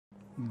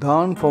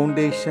Dawn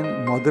Foundation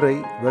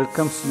Madurai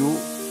welcomes you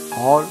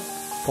all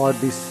for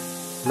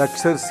this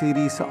lecture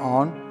series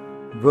on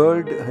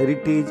World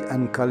Heritage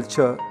and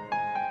Culture.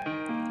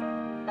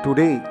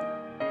 Today,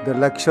 the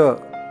lecture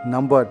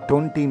number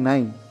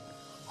 29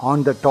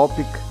 on the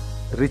topic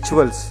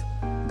Rituals,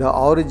 the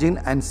Origin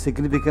and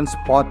Significance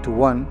Part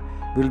 1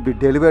 will be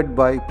delivered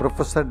by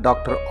Professor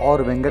Dr. R.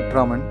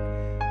 Venkatraman,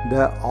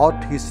 the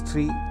Art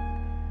History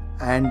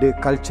and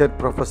Culture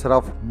Professor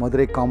of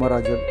Madurai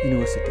Kamarajar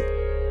University.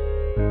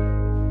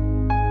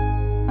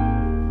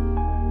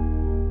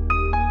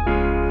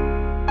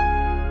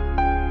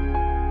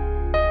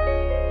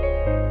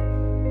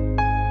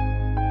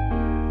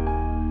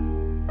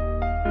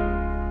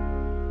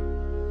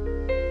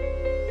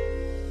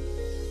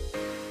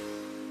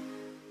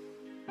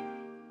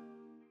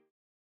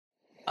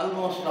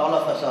 Almost all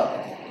of us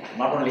are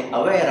not only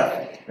aware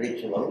of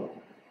ritual,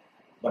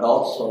 but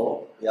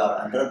also we are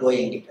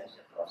undergoing it as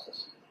a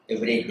process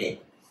every day.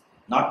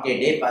 Not a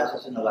day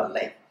passes in our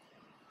life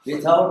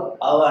without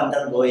our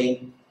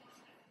undergoing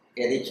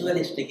a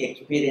ritualistic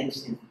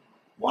experience in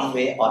one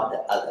way or the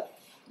other.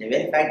 The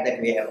very fact that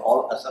we have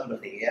all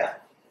assembled here,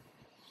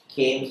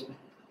 came,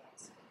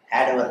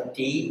 had our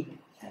tea,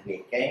 and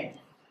we came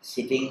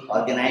sitting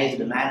organized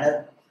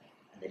manner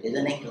and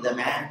listening to the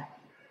man,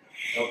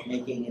 without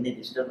making any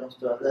disturbance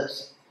to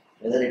others.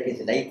 Whether it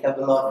is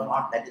likable or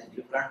not, that is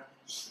different.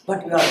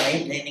 But we are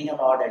maintaining an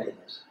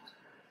orderliness.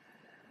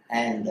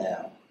 And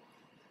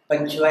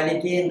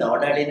punctuality and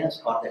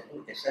orderliness are the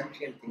two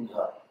essential things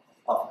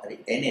of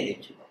any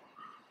ritual.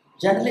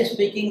 Generally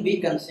speaking, we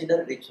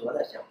consider ritual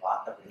as a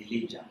part of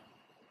religion.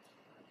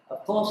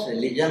 Of course,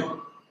 religion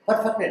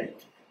perfected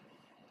it.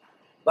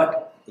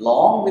 But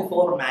long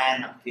before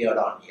man appeared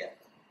on earth,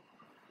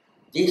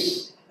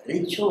 this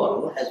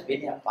ritual has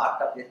been a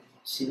part of the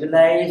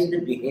civilized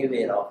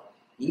behavior of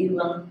even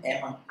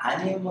among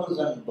animals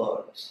and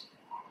birds.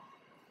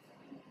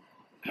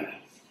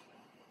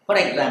 For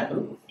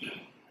example,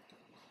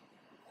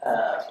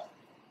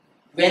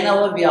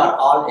 whenever we are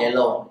all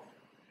alone,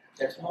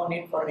 there's no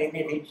need for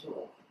any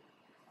ritual.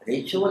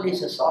 Ritual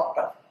is a sort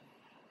of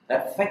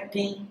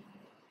perfecting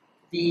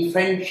the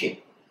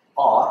friendship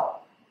or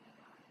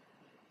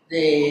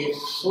the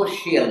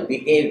social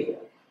behavior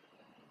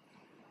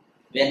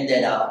when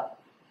there are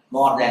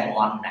more than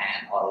one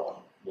man or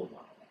one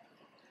woman.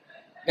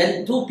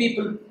 When two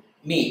people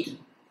meet,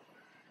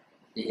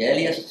 the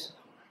earliest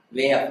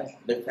way of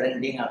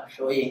befriending or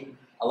showing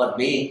our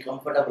being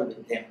comfortable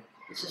with them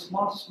is a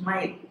small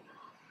smile.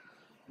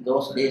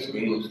 Those days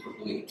they used to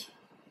do it.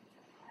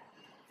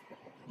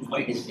 Now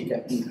it is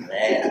becoming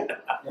rare.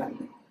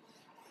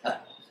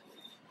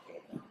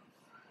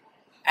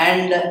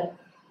 And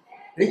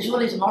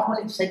ritual is not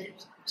only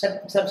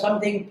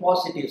something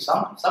positive.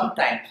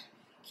 Sometimes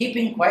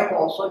keeping quiet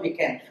also we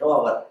can show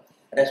our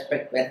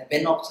respect.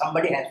 When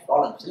somebody has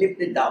fallen,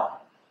 slipped it down,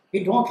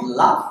 we don't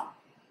laugh.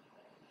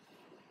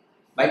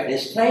 By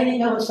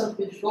restraining ourselves,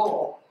 we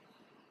show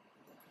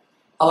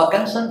our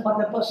concern for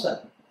the person.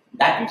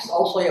 That is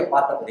also a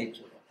part of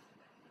ritual.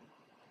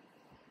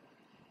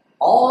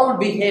 All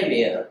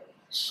behavior,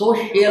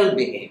 social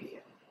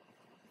behavior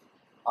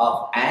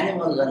of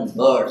animals and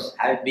birds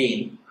have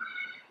been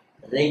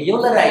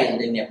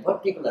regularized in a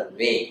particular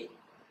way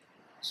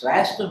so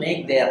as to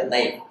make their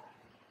life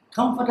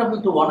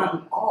comfortable to one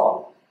and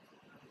all.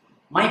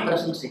 My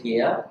presence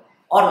here,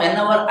 or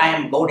whenever I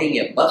am boarding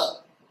a bus,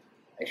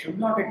 I should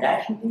not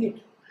dash into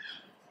it.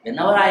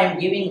 Whenever I am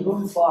giving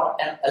room for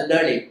an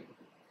elderly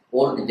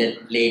old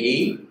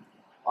lady,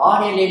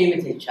 or a lady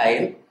with a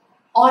child,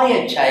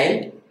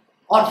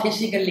 or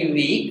physically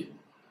weak,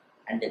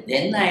 and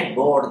then I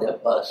board the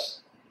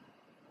bus,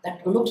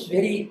 that looks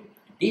very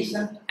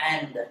decent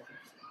and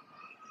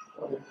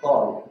what we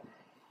call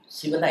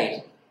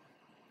civilized.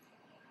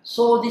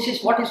 So this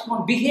is what is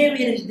called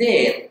behavior is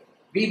there.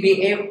 We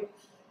behave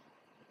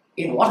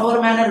in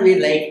whatever manner we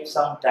like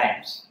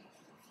sometimes.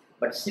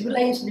 But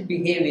civilized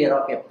behavior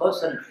of a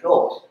person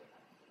shows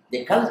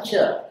the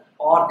culture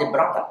or the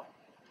brought up,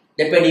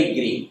 the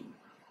pedigree.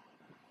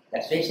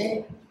 That's why I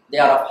say they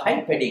are of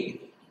high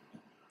pedigree.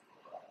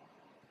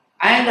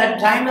 And at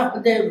the time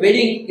of the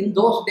wedding, in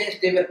those days,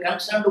 they were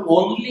concerned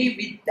only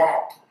with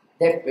that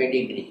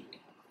pedigree.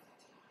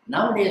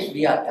 Nowadays,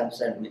 we are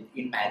concerned with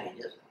in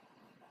marriages.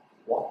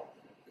 What?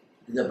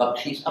 The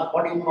bakshis,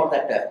 what do you call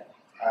that?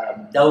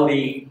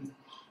 Dowry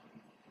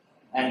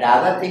and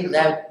other things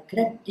have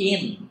crept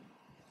in.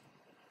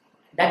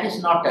 That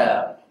is not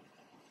a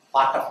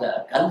part of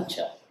the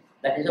culture.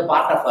 That is a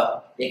part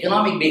of the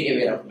economic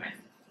behavior of man.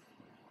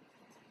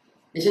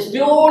 This is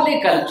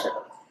purely culture.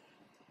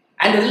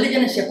 And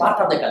religion is a part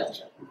of the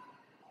culture.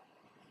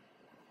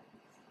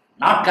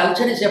 Not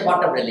culture is a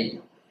part of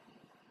religion.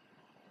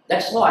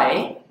 That's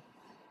why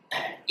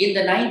in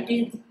the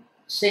 19th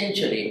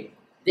century,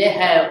 they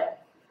have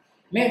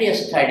made a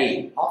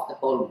study of the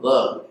whole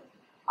world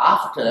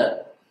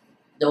after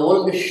the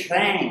world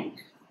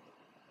shrank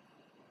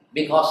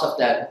because of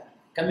the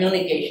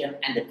communication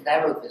and the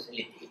travel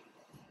facility.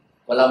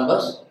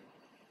 Columbus,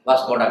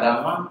 Vasco da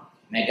Gama,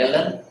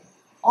 Magellan,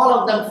 all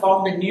of them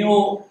found the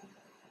new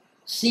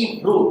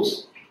sea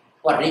routes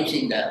for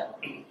reaching the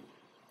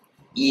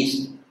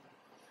east,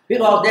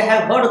 because they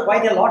have heard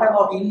quite a lot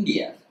about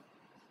India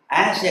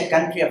as a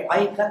country of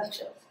high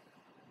culture,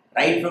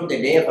 right from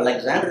the day of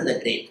Alexander the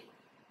Great.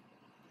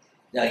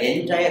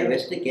 The entire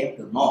West came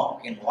to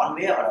know in one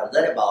way or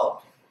other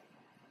about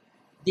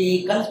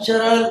the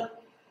cultural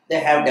they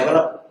have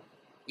developed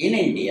in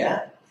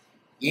India.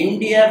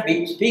 India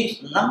which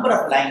speaks number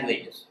of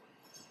languages.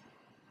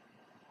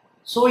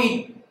 So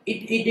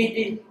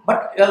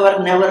but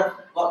never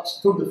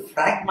stood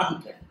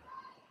fragmented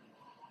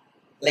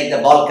like the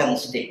Balkan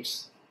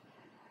states.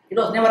 It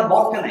was never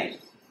balkanized.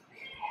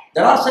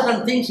 There are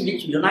certain things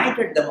which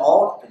united them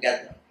all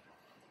together.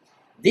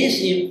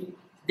 This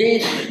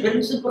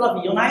principle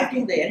of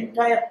uniting the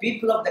entire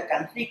people of the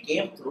country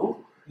came through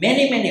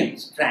many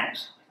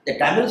strands. The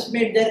Tamils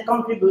made their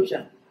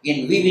contribution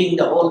in weaving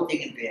the whole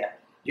thing into a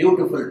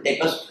beautiful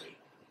tapestry.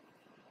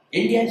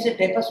 India is a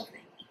tapestry.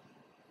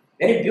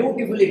 Very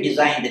beautifully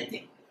designed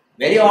thing.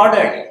 Very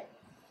orderly.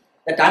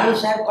 The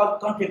Tamils have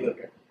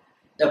contributed.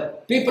 The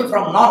people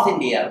from North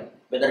India,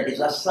 whether it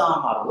is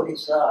Assam or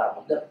Orissa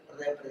or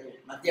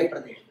Madhya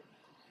Pradesh,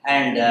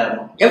 and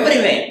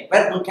everywhere,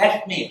 where from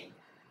Kashmir.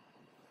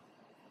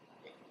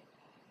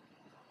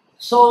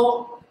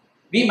 So,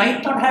 we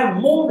might not have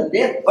moved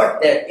there,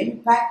 but the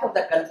impact of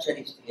the culture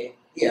is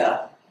here.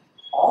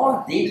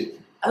 All these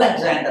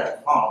Alexander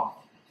found,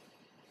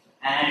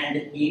 and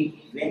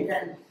he went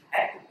and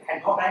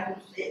had no time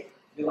to stay.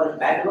 We were in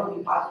Babylon,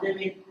 he passed away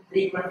in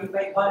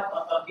 325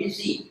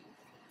 BC.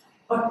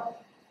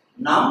 But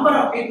number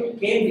of people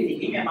came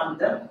with him. Among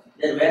them,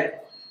 there were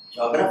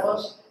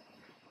geographers,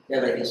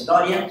 there were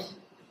historians,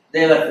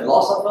 there were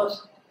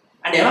philosophers,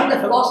 and among the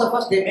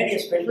philosophers, they made a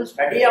special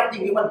study of the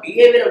human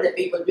behavior of the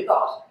people,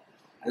 because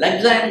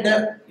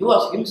Alexander, he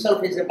was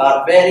himself is a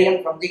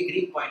barbarian from the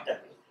Greek point of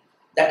view.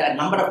 That a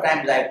number of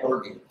times I have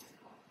told you.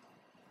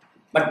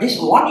 But this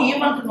one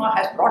event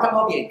has brought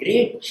about a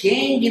great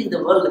change in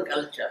the world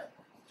culture,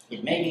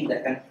 in making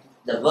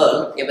the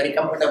world a very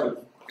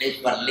comfortable place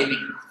for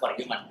living for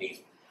human beings.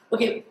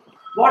 Okay,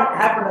 what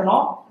happened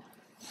now?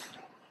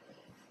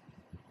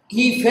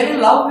 He fell in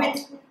love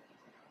with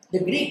the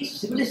Greek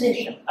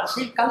civilization,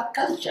 or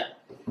culture.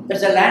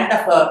 There's a land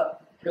of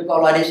you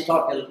call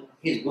Aristotle,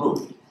 his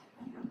guru.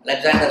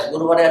 Alexander's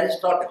guru was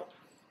Aristotle.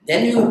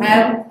 Then you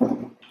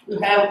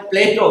have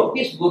Plato,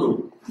 his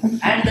guru,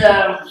 and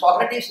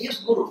Socrates, his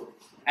guru,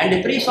 and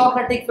the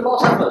pre-Socratic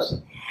philosophers.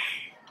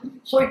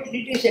 So it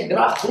is a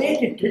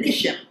great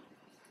tradition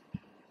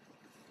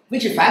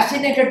which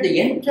fascinated the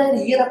entire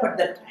Europe at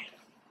that time.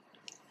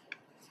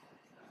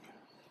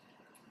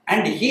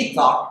 And he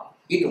thought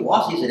it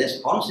was his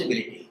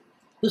responsibility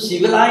to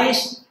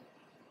civilize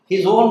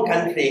his own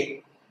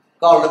country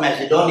called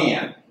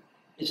Macedonia.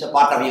 It's a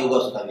part of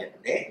Yugoslavia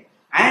today.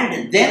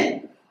 And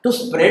then to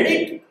spread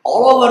it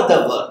all over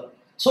the world.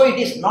 So it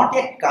is not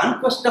a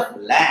conquest of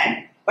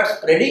land, but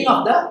spreading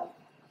of the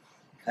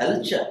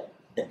culture,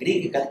 the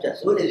Greek culture,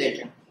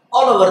 civilization,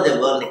 all over the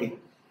world.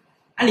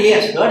 And he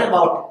has heard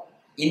about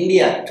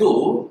India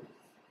too,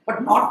 but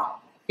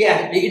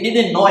he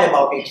didn't know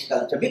about its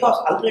culture, because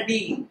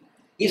already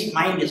his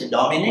mind is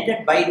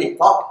dominated by the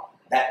thought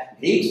that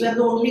Greeks were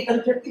the only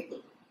cultured people.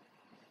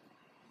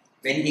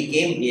 When he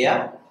came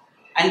here,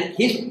 and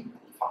his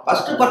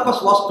first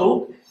purpose was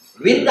to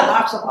win the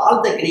hearts of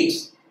all the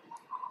Greeks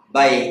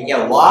by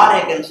a war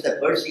against the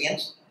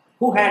Persians,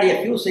 who had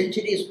a few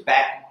centuries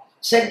back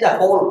set the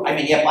whole,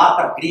 a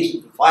part of Greece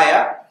to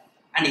fire,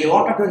 and he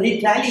wanted to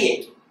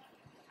retaliate.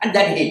 And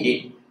that he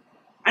did.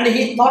 And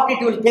he thought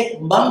it will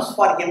take months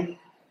for him,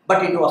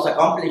 but it was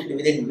accomplished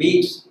within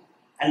weeks,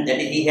 and then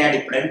he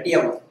had plenty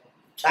of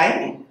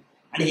time.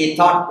 And he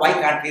thought, why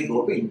can't we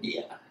go to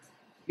India?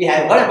 We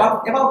have heard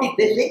about it,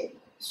 they say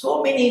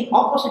so many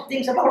opposite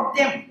things about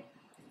them.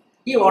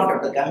 He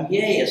wanted to come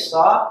here, he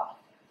saw,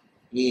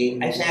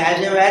 as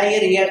a warrior,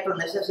 he has to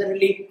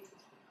necessarily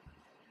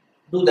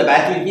do the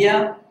battle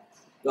here.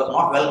 He was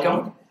not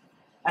welcomed,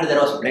 and there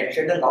was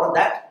bloodshed and all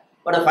that.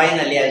 But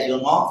finally, as you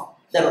know,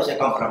 there was a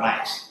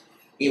compromise.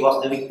 He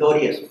was the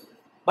victorious.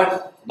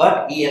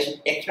 But he has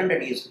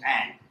extended his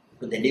hand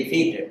to the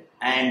defeated,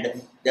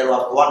 and there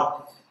was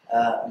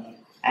one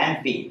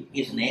Amphi,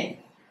 his name.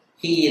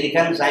 He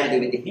reconciled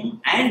with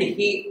him, and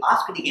he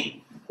asked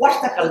him, what's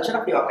the culture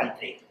of your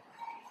country?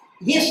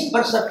 His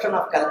perception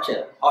of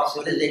culture or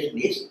civilization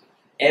is,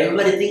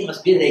 everything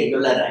must be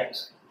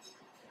regularized.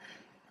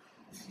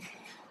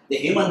 The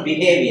human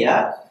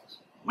behavior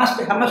must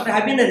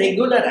have been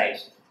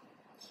regularized,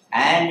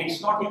 and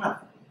it's not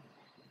enough.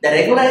 The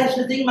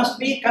regularized thing must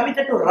be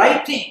committed to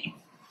writing.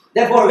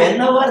 Therefore,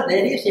 whenever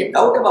there is a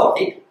doubt about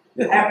it,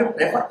 you have to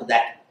refer to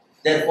that.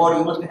 Therefore,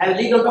 you must have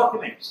legal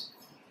documents.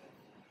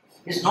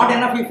 It's not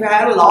enough if you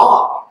have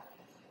law.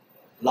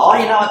 Law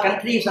in our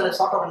country is a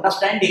sort of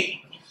understanding.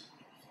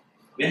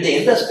 When the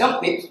elders come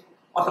with,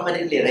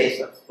 automatically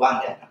raise up.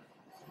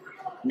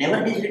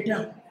 Never it is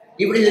written.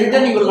 If it is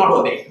written, you will not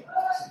obey.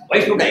 Why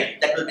should I?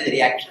 That will be the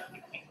reaction.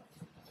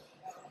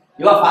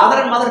 Your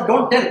father and mother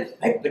don't tell.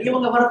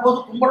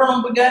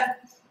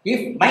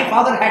 If my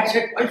father had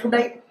said, why should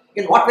I?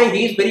 In what way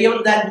he is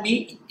better than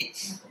me?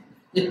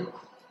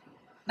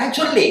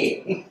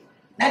 Naturally.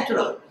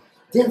 Natural.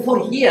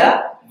 Therefore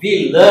here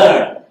we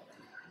learn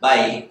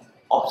by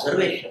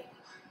observation,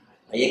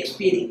 by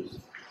experience.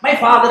 My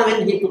father,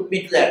 when he took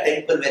me to the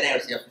temple when I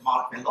was a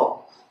small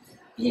fellow,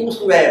 he used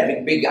to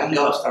wear big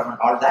angavastram and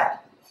all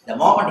that. The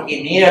moment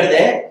he neared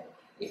there,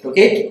 he took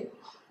it,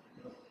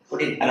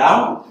 put it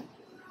around,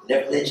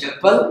 left the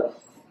chapel,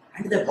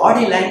 and the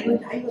body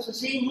language, I was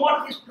seeing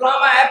what is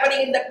drama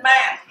happening in that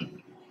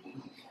man.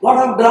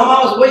 Lot of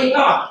drama was going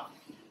on.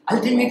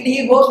 Ultimately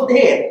he goes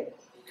there,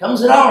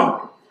 comes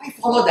around. I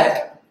follow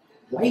that.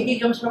 Why he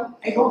comes around?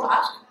 I don't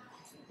ask.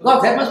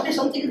 Because there must be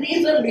something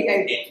reason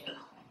behind it.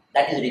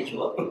 That is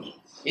ritual.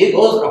 He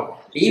goes around,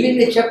 leaving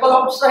the chapel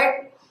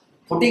outside,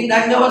 putting the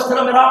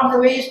angavastram around the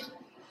waist,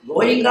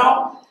 going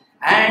round,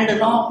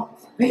 and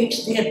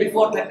waits there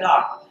before the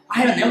God.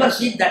 I have never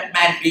seen that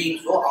man being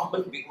so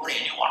humble before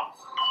anyone.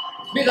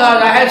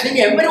 Because I have seen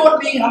everyone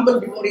being humble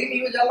before him,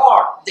 he was a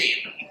lord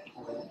there.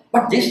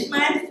 But this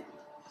man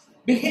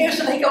behaves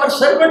like our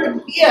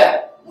servant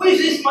here. Who is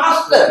his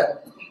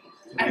master?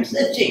 I am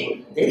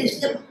searching. There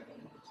is a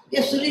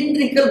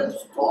cylindrical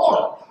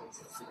stone.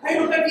 I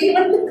look at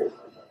even,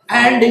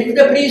 and if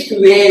the priest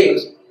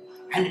waves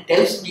and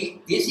tells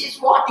me, this is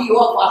what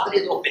your father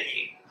is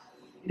obeying.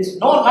 It is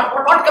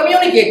not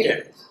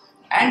communicated.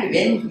 And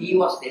when he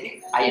was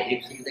telling, I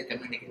received the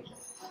communication.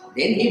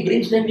 Then he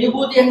brings the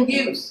vibhuti and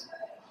gives.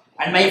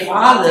 And my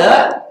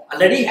father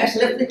already has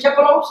left the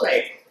chapel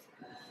outside.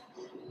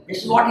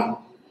 This is what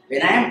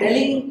when I am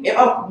telling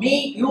about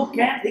me, you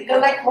can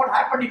recollect what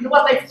happened in your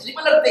life.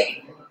 Similar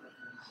thing.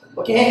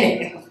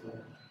 Okay?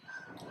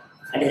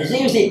 And he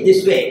receives it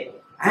this way.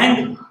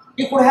 And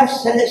he could have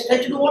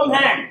stretched one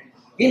hand.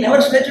 He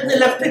never stretched the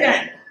left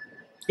hand.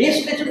 He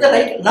stretched the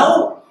right.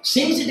 Now,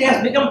 since it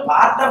has become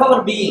part of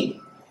our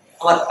being,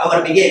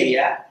 our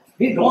behavior,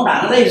 we don't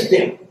analyze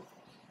them.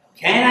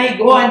 Can I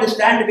go and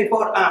stand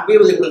before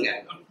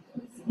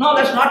No,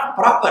 that's not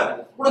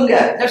proper.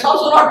 That's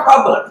also not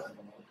proper.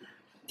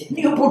 Then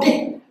you put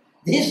it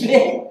this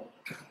way.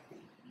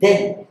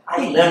 Then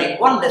I learn it.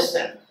 One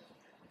lesson.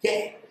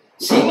 Okay.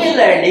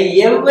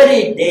 Similarly,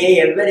 every day,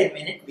 every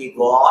minute, we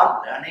go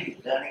on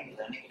learning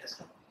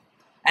lesson.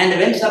 And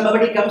when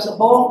somebody comes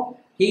home,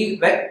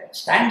 he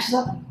stands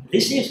up,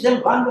 receives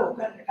them,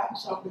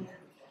 comes out.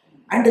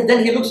 And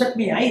then he looks at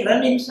me, I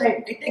run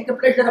inside, I take the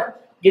pleasure of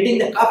getting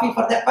the coffee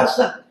for that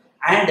person.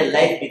 And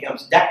life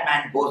becomes, that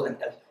man goes and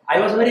tells.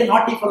 I was a very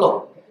naughty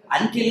fellow.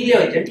 Until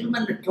a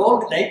gentleman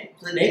told to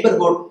the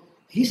neighborhood,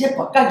 he's a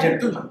pakka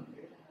gentleman.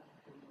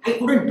 I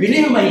couldn't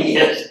believe my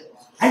ears.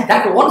 And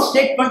that one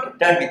statement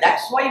turned me.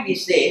 That's why we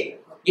say,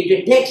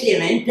 it takes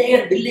an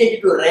entire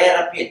village to rear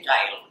up a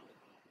child.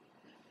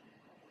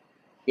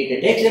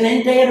 It takes an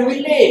entire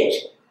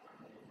village.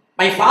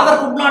 My father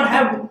could not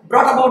have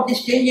brought about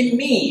this change in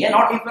me, a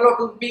naughty fellow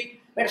to be,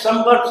 but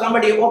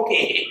somebody,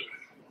 okay.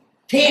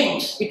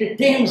 It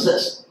tames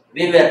us.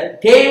 We were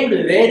tamed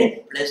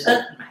very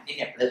pleasant man,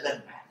 in a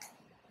pleasant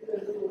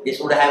manner. This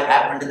would have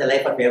happened in the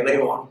life of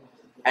everyone.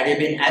 Had you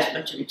been as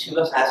much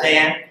virtuous as I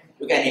am,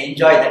 you can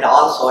enjoy that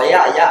also.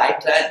 Yeah, I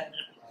turn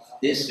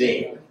this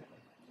way.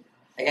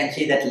 I can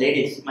see that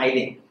lady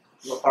smiling.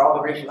 So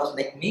probably she was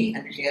like me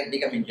and she has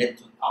become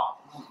gentle now.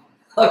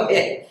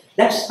 Okay,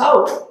 that's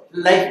how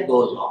life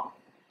goes on.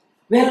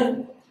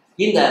 Well,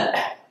 in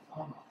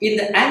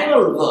the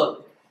animal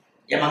world,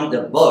 among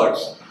the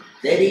birds,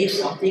 there is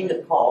something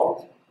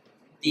called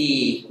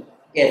a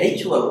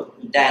ritual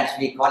dance.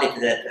 We call it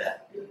that.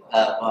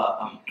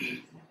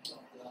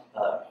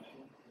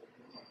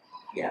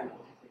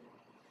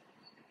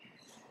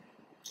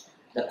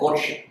 The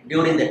courtship,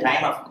 during the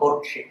time of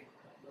courtship.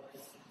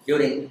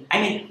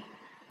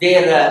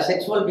 Their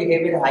sexual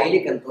behavior is highly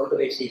controlled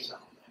by season.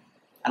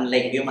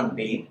 Unlike human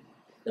beings,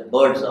 the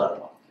birds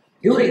are.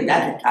 During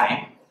that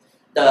time,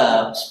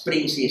 the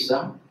spring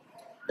season,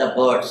 the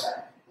birds,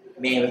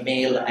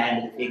 male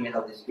and female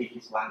of the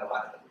species,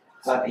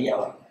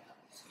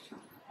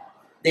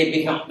 they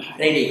become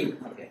ready.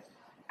 Okay.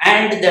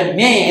 And the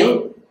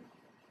male,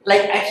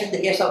 like actually in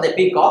the case of the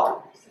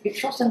peacock, it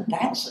shows some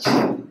dances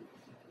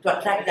to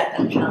attract the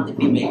attention of the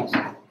females.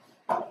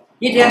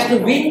 It has to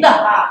win the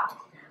heart,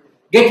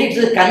 get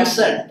its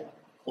consent,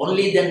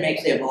 only then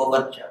makes a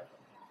overture.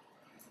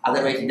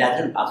 Otherwise it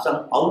doesn't have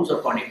some pounds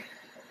upon it.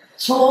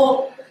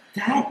 So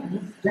that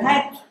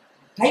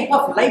type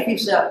of life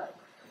is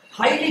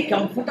highly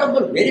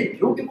comfortable, very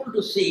beautiful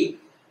to see.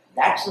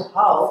 That's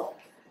how,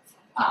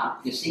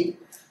 you see,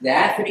 the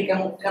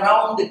African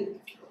crowned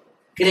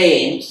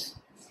cranes,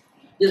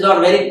 these are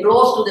very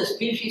close to the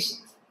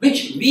species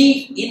which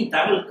we in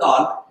Tamil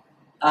call,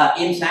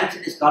 in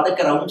Sanskrit is called the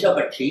Karauncha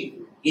Pakshi.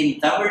 In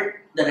Tamil,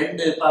 the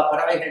rendu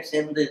paravaigal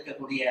சேர்ந்து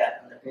இருக்கக்கூடிய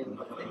அந்த பேர்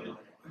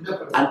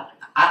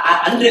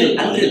Andril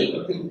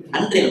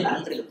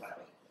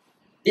paravai.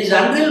 This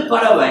Andril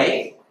paravai,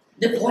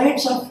 the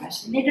poets are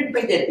fascinated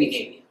by their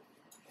behavior.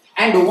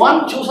 And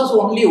one chooses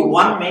only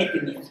one mate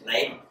in his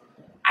life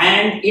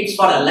And it's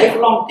for a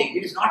lifelong thing.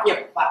 It is not a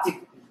party.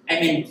 I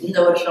mean, in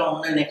the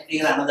version next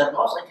year, another,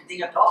 no such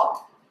thing at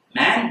all.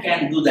 Man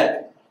can do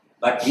that.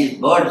 But these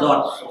birds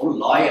are so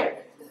loyal.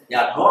 They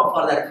are known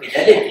for their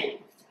fidelity.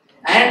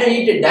 And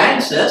it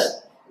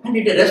dances and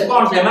it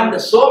responds among the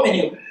so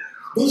many.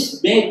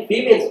 This male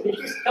female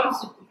species comes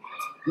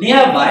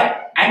nearby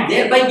and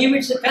thereby give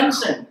its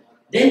consent.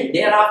 Then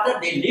thereafter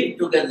they live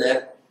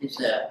together, this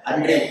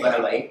unreal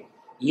paravai,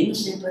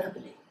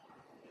 inseparably,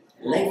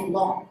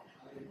 lifelong.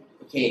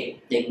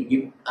 Okay, they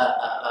give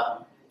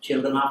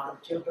children after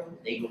children,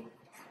 they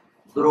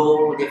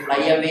grow, they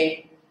fly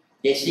away,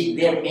 they seek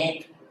their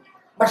mate.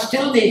 But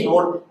still they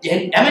hold,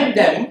 among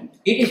them,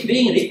 it is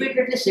being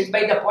repeatedly said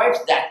by the poets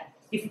that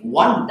if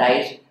one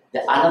dies,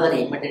 the another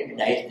immediately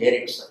dies there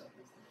itself.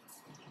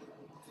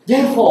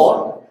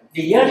 Therefore,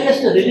 the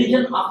earliest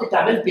religion of the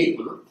Tamil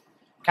people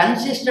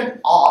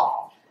consisted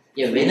of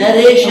a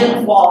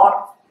veneration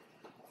for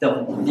the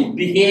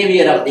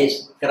behavior of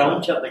this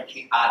Krauncha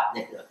Pachi or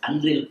the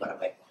unreal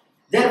paravai.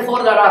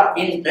 Therefore, there are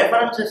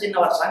references in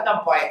our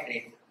Sangam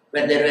poetry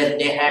where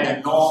they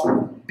had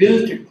no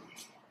built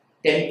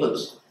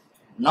temples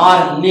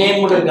nor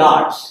named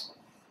gods.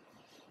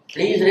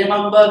 Please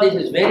remember, this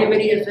is very,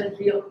 very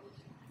essential.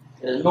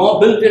 There is no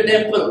built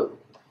temple.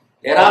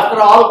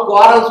 Thereafter, all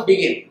quarrels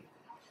begin.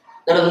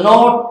 There is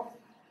no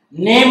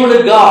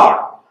named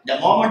God. The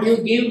moment you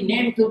give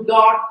name to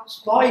God,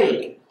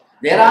 spoiled.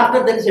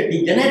 Thereafter, there is a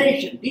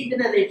degeneration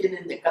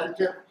in the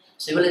culture,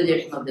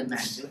 civilization of the man.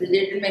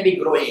 Civilization may be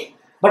growing,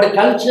 but the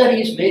culture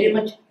is very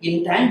much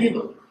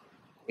intangible.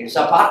 It's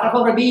a part of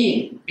our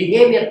being,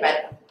 behavior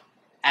pattern,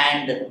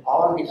 and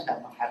all this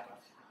have not happened.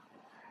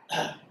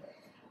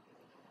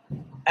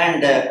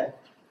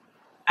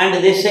 And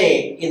they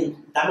say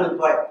in Tamil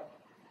poet,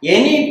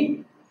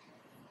 any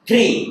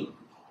tree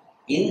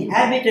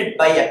inhabited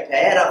by a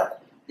pair of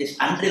this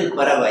unreal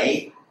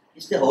paravai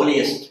is the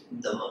holiest in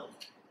the world.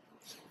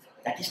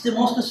 That is the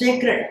most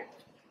sacred.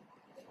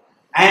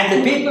 And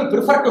the people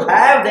prefer to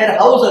have their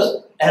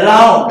houses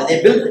around.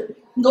 They build.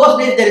 In those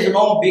days, there is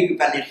no big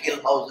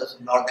palatial houses,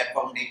 nor that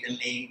foundation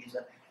laying.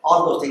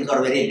 All those things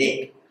are very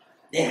late.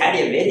 They had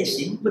a very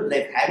simple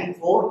life, having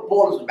 4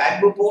 poles,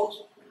 bamboo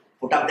poles,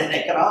 put up them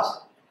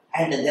across,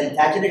 and then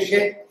thatched a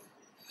shed,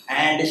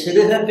 and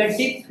Siruha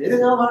Katti,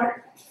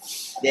 Siruha.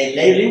 They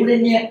lived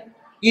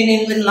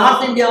in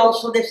North India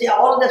also. They say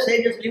all the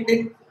sages lived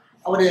in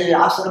our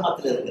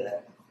ashramathil.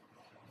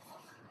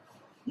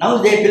 Now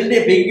they build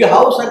a big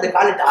house and they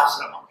call it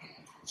ashrama.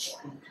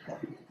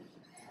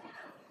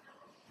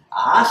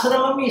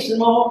 Ashramam is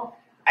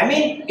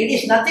it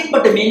is nothing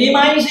but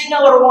minimizing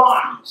our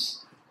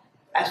wants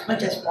as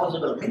much as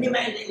possible,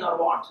 minimizing our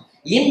wants.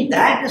 In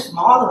that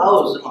small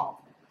house,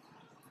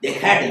 they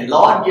had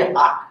large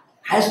heart,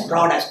 as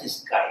broad as the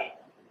sky.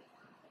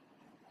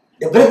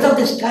 The breadth of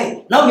the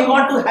sky. Now we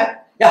want to have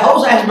a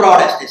house as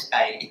broad as the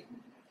sky.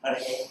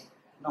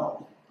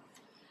 No.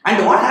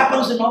 And what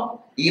happens,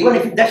 even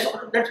if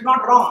that's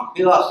not wrong,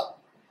 because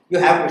you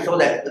have to show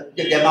that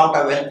the amount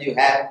of wealth you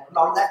have and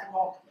all that,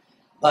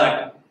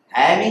 But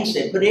having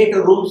separate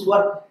rooms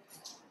for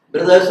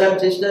brothers and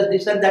sisters,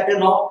 this and that,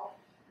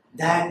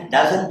 that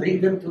doesn't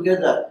bring them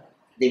together.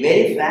 The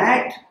very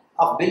fact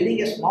of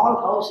building a small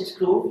house is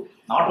to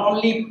not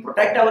only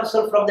protect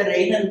ourselves from the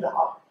rain and the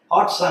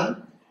hot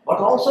sun, but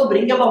also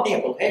bring about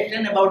a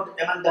cohesion among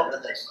the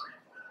brothers.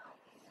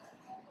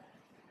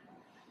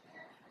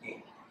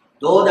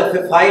 Though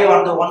the 5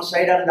 on the one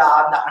side and the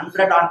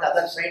 100 on the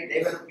other side,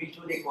 they were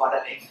mutually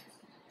quarreling.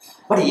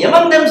 But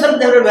among themselves,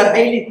 they were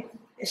highly,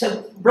 it's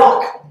a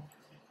block.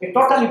 They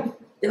were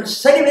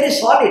very, very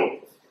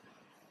solid.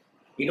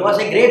 It was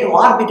a great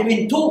war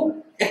between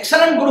 2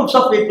 excellent groups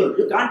of people.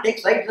 You can't take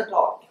sides at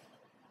all.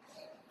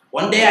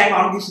 One day I am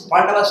on this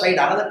Pandava side,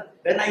 another,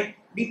 when I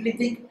deeply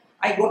think,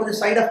 I go to the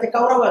side of the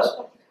Kauravas.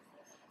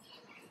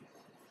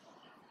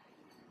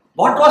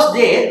 What was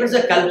there was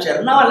a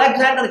culture. Now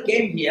Alexander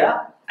came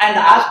here and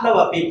asked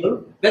our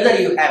people whether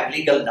you have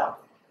legal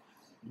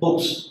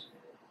books.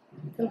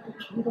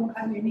 We don't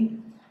have any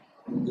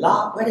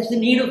law. Where is the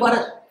need for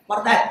us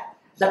for that?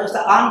 That was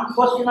the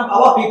question of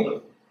our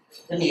people.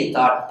 Then he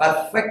thought,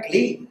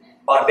 perfectly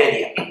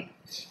barbarian.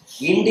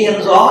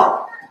 Indians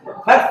are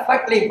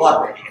perfectly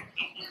barbarian.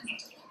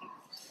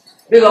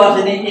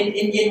 Because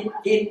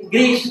in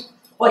Greece,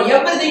 for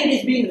everything it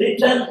is being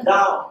written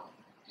down.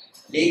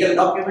 Legal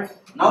document.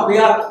 Now we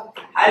are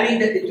having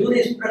the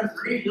jurisprudence.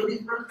 British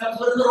jurisprudence comes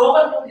from the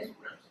Roman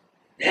jurisprudence.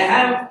 They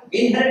have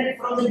inherited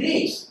from the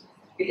Greeks.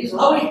 It is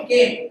how it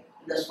came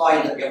in the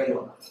spoils of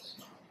everyone else.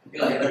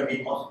 Because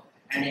everybody knows.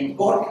 And in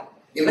court,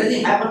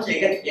 everything happens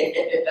except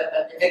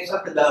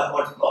in the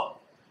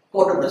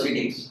court of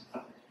proceedings.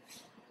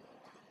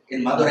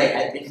 In Madurai,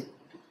 I think.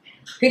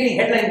 Hitting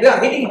headlines. We are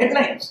hitting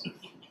headlines.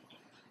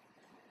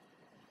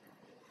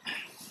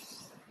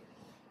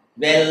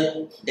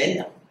 Well,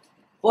 then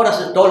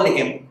Porus told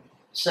him,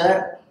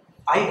 sir,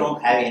 I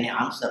don't have any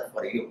answer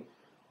for you.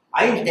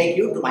 I will take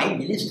you to my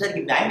minister.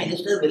 My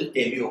minister will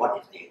tell you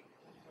what is there.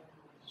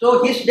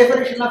 So his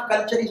definition of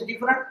culture is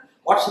different.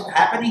 What's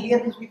happening here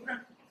is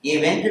different. He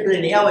went to the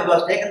nearby,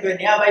 was taken to a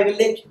nearby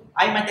village.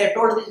 I might have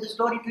told this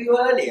story to you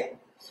earlier.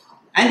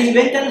 And he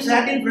went and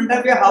sat in front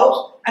of a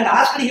house and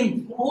asked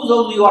him, whose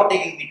house you are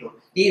taking me to?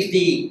 He is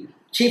the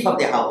chief of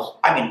the house,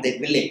 I mean the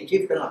village,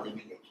 chieftain of the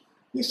village.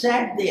 He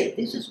sat there.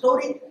 This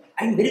story,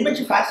 I am very much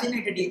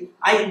fascinated.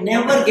 I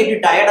never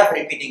get tired of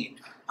repeating it.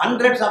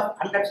 Hundreds of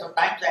times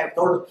I have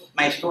told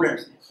my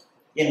students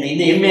in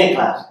the MA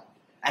class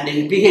and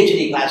in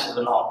PhD classes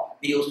and all,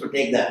 we used to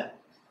take the.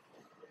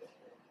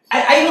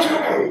 I used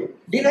to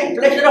derive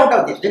pleasure out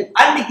of this.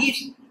 And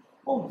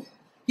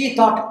he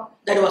thought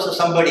that was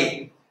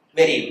somebody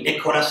very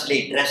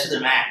decorously dressed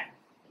man,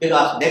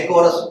 because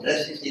decorous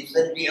dress is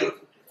essential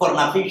for an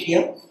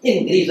official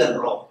in Greece and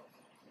Rome.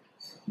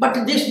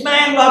 But this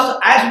man was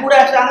as good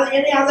as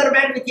any other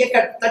man with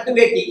a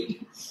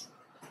tatuveti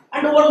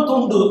and one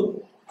tundu.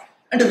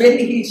 And when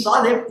he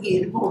saw them,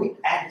 he removed it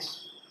and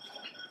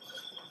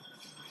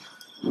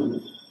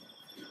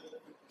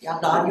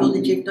are you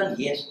the chieftain?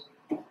 Yes.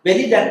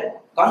 When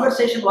that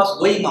conversation was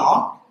going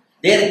on,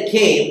 there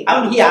came,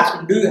 and he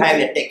asked, do you have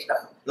a text of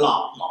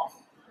law? No.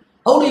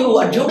 How do you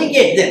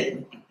adjudicate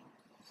them?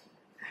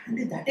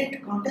 And that is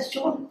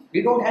contextual.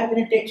 We don't have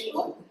any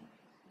textual.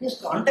 It is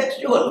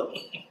contextual.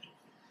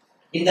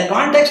 In the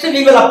context,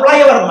 we will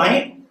apply our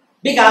mind,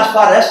 because for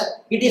us,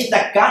 it is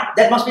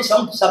there must be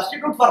some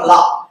substitute for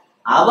law.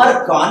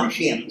 Our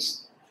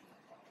conscience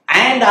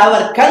and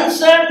our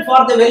concern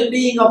for the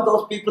well-being of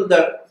those people,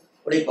 the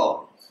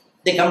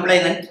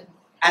complainant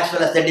as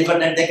well as the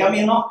defendant, they come,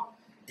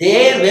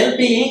 their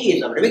well-being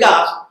is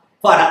because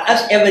for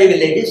us every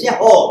village is a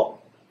home,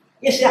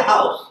 is a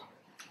house,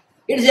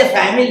 it is a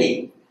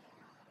family.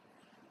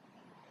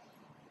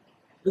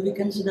 Do we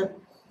consider?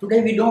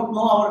 Today we don't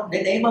know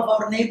the name of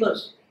our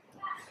neighbors.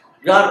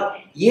 We are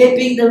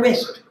aping the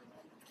West.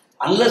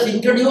 Unless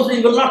introduced,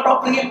 we will not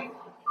talk to him.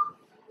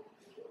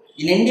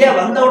 In India,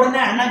 வந்த உடனே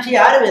அண்ணாச்சி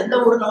யாரு எந்த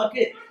ஊரு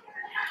நமக்கு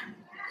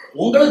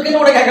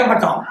உங்களுக்குன்னு கூட கேட்க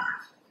மாட்டோம்.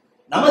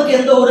 நமக்கு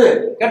எந்த ஊரு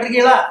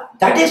கேட்டிருக்கீங்களா?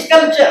 That is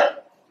culture.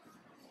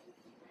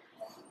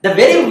 The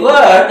very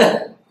word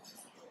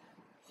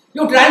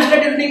you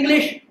translate it in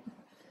English,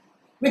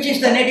 which is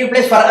the native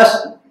place for us.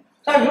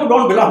 So you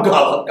don't belong to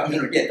our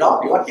community at all.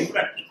 You are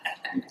different.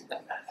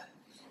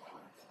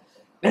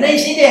 When I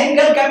see the young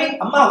girl coming,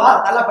 Amma va,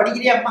 nalla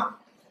padikiriya amma.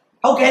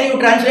 How can you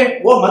translate?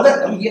 Oh mother,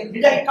 come here.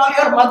 Did I call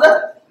your mother?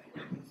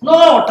 No,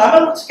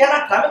 Tamil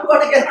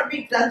word cannot be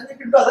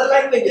translated to other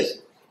languages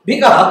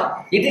because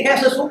it has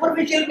a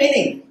superficial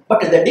meaning,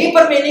 but the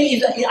deeper meaning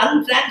is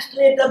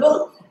untranslatable.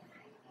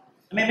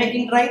 Am I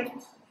making it right?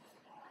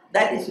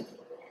 That is it.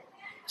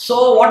 So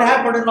what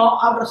happened now?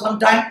 After some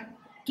time,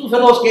 two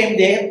fellows came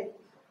there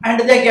and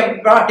they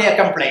brought a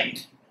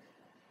complaint.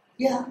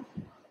 Yeah,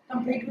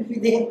 complaint will be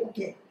there.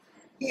 Okay.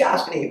 He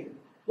asked him,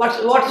 what's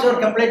your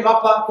complaint?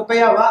 Vappa,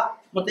 Kupaya va,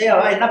 Mutaya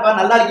va, Enappa,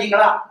 Nalla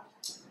irukingala?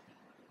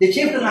 The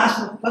chieftain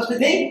asked first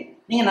thing,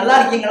 Neenga nalla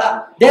irukingala?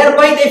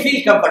 Thereby they feel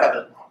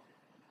comfortable.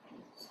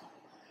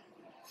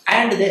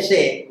 And they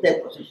say their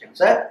position,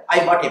 sir,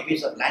 I bought a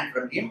piece of land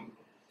from him.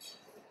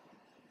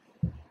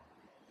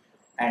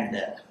 And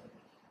there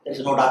is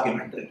no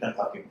document, written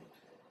document.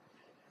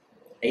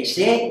 I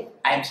say,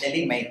 I am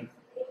selling my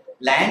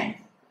land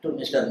to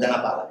Mr.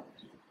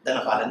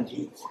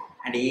 Dhanapalanji.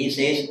 And he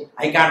says,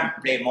 I can't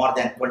pay more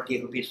than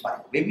 20 rupees for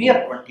it. Give me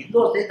a 20. In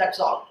those days, that's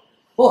all.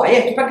 Oh, I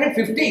expected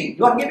 15.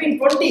 You are giving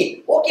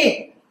 20.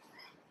 Okay.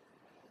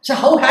 So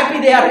how happy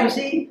they are, you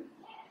see.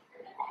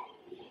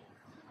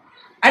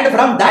 And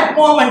from that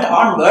moment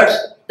onwards,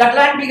 that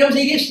land becomes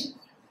his.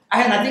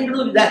 I have nothing to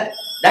do with that.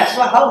 That's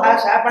how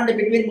has happened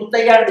between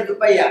Muttaya and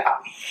Juppaya.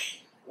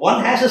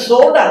 One has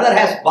sold, the other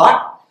has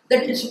bought.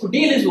 That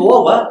deal is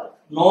over.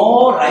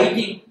 No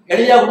writing.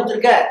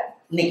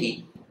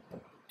 Nikki.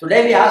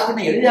 Today we ask him,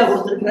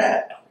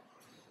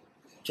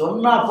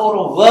 Chonna for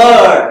a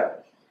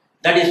word,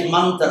 that is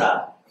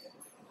mantra.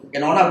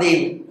 In one of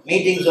the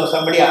meetings or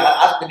somebody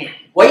asked me,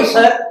 why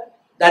sir,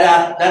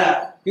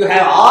 you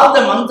have all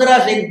the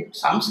mantras in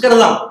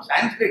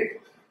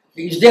Sanskrit.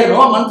 Is there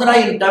no mantra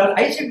in Tamil?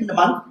 I said,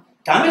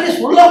 Tamil is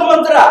full of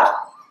mantra.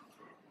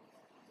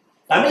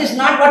 Tamil is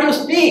not what you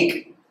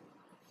speak.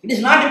 It is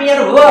not a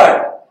mere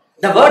word.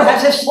 The word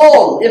has a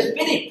soul, a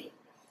spirit.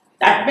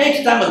 That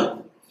makes Tamil.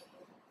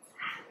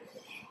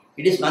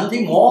 It is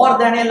something more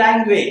than a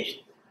language.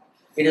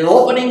 It is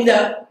opening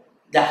the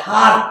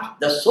heart,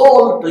 the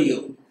soul to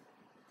you.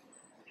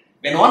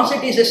 When once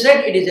it is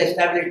said, it is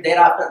established.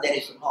 Thereafter, there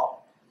is no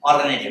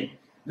alternative.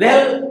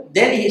 Well,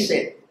 then he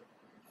said,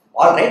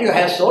 all right, you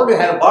have sold, you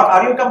have bought.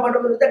 Are you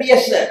comfortable with that?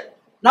 Yes, sir.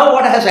 Now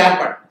what has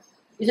happened?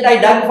 He said, I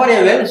dug for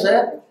a well,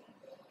 sir.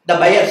 The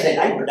buyer said,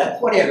 I dug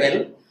for a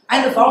well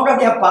and found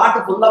out a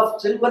pot full of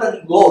silver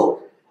and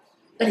gold.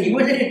 Then he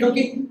immediately took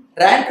it,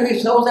 ran to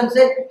his house and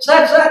said,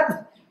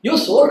 sir, you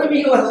sold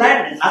me your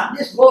land, not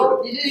this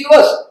gold. This is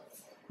yours.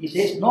 He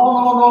says,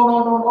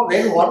 no.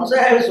 When once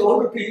I have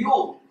sold to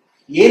you,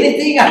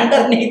 anything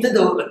underneath the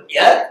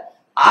earth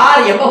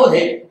or above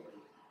it,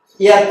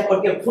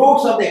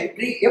 fruits of the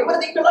tree,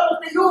 everything belongs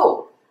to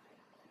you.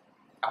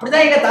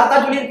 அப்படிதான் எங்க தாத்தா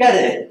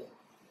சொல்லியிருக்காரு.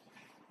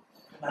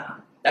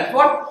 That's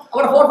what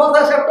our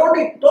forefathers have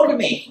told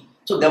me.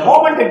 So the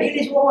moment the deed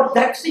is over,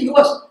 that's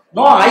yours.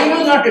 No, I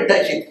will not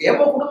touch it.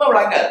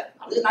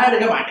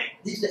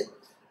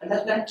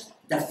 Understand?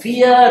 The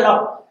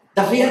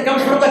fear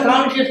comes from the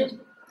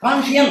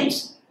conscience.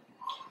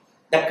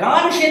 The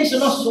conscience,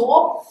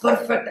 so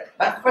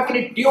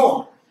perfectly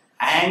tuned.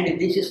 And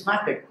this is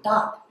not a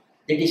thought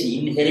that is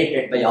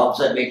inherited by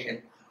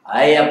observation.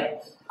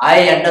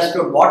 I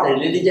understood what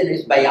religion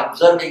is by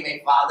observing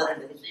my father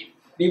and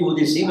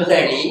Vibhuti.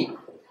 Similarly,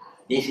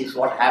 this is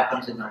what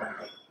happens in our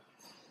life.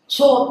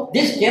 So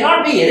this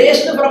cannot be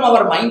erased from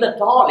our mind at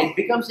all. It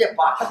becomes a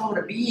part of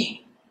our being.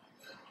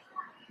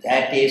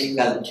 That is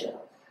culture.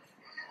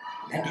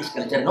 That is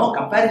culture. No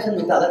comparison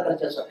with other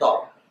cultures at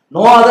all.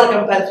 No other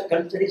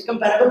culture is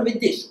comparable with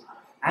this.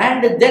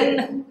 And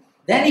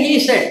then he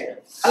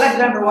said,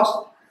 Alexander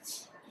was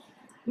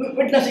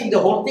witnessing the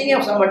whole thing,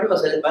 of somebody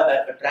was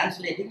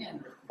translating,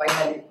 and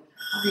finally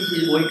he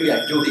is going to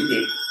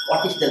adjudicate.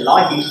 What is the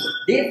law? He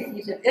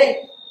said, hey,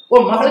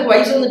 oh, Mahalak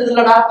Vaisu,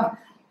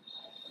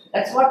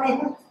 that's what I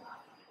heard.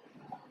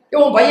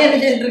 இவன் பையன் என்ன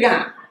செய்துட்டு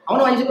இருக்கான்?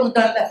 அவனும் வயசுக்கு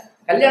வந்துட்டான்ல,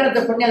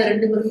 கல்யாணத்தை பண்ணி அதை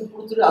 2 பேருக்கு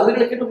கொடுத்துரு,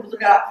 அதுகளுக்கு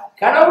கொடுத்துருக்கா,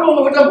 கடவுள்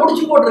உங்க வீட்டில்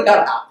முடிச்சு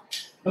போட்டிருக்காருடா.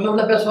 நம்ம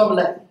இவ்வளோ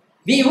பேசுவோம்ல.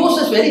 We use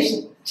this very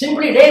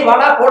simply, டே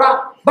வாடா போடா.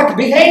 But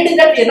behind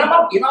that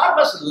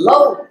enormous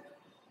love.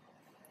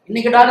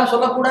 இன்னைக்கு டாலும்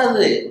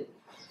சொல்லக்கூடாது.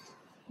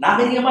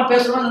 நாகரிகமா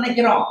பேசணும்னு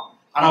நினைக்கிறோம்.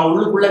 ஆனா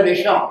உள்ளுக்குள்ள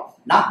விஷம்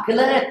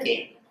நாக்கில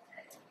தேன்.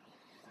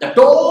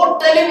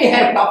 Totally we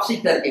have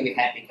topsy-turvy we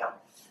have become.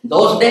 In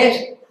those days,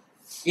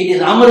 it is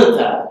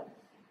amrita,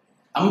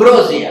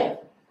 ambrosia,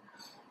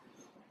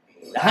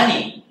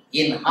 honey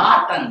in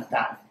heart and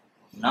tongue.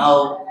 Now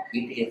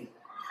it is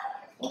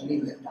only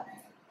in the tongue.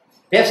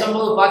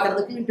 பேசும்போது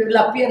பார்க்கறதுக்கு it will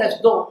appear as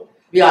though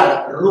we are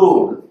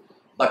rude,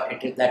 but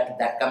it is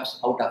that comes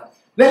out of,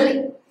 well,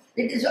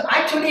 it is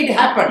actually it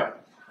happened,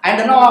 and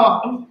now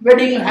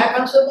wedding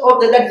happens. Oh,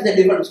 that is a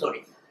different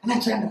story.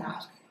 Alexander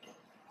asked,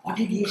 what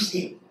did he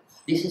say?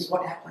 This is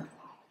what happened.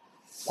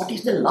 What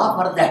is the law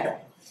for that?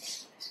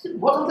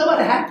 Both of them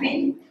are happy.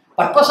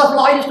 Purpose of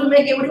law is to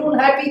make everyone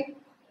happy.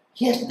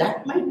 Yes, that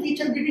my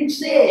teacher didn't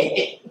say.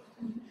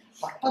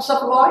 Purpose of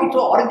law is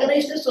to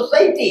organize the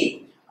society.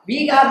 We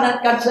are not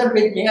concerned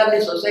with merely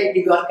society.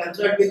 We are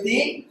concerned with the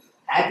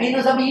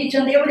happiness of each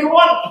and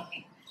everyone.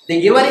 The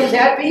giver is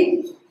happy.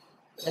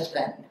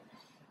 Understand?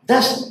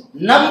 Thus,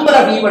 number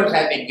of events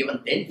have been given.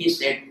 Then he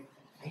said,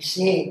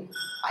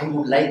 I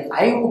would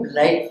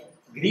like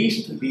Greece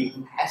to be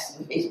as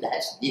nice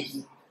as this.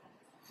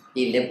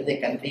 He left the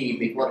country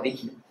before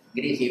reaching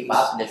Greece. He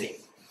passed away,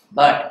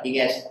 but he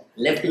has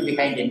left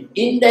behind an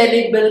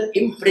indelible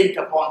imprint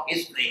upon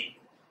history,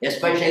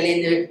 especially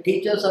the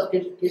teachers of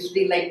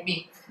history like me,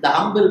 the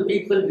humble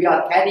people. We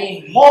are carrying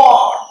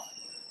more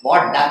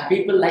what that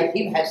people like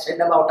him has said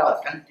about our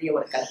country,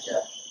 our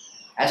culture,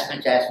 as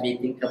much as we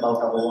think about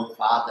our own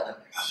father and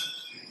mother.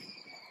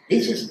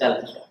 This is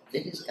culture.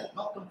 This is culture,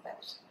 no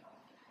comparison.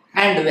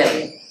 And well,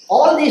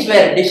 all these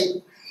were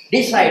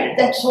decided.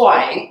 That's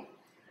why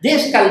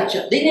this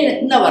culture,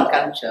 in our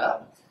culture,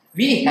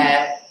 we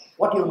have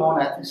what you know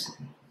as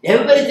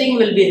everything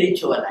will be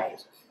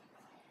ritualized.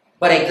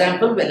 For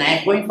example, when I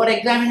am going for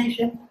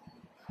examination,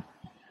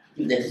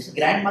 if there is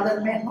grandmother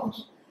in my house,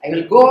 I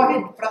will go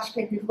ahead,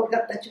 prostrate before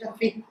her, touch her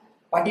feet.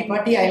 Party,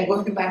 I am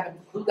going to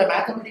do the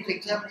mathematics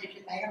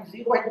examination. I am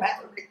 0 in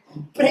mathematics.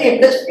 Pray,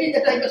 bless me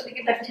that I must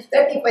get at least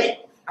 35.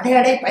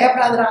 Ade,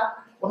 payapradra.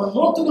 I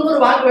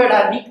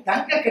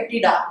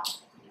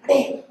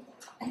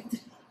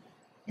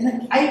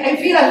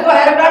feel as though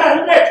I have got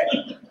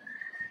 100.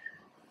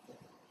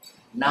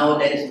 Now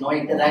there is no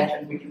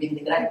interaction between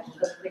the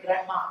grandmother and the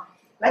grandma.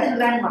 Where is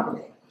grandma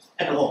today?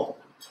 At home.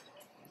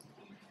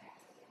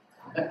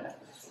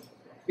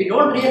 We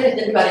don't realize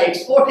that we are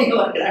exporting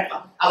our grandma,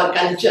 our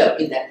culture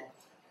with that.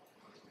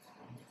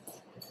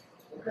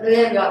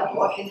 Today we are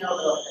washing out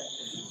our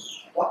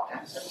culture. What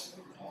culture?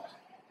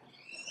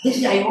 This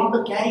I want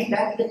to carry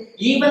back.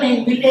 Even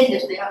in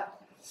villages, they are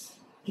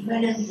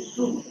divided into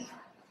two.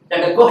 That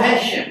the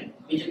cohesion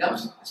which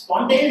comes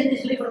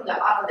spontaneously from the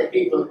heart of the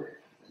people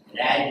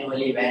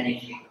gradually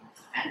vanishing.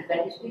 And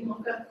that is being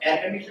occurred. Air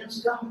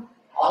conditions come,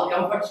 all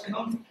comforts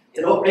come,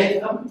 aeroplanes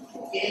come.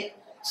 Okay.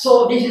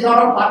 So this is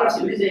all part of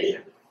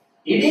civilization.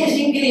 It is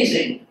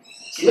increasing.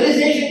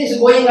 Civilization is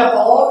going up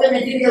all the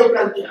material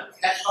culture.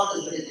 That's not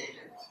the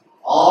civilization.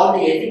 All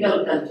the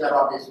ethical culture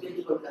or the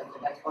spiritual culture,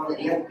 that's not the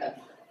real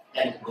culture.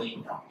 That is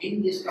going down.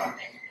 In this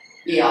context,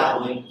 we are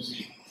going to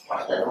see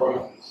what's the role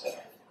of this.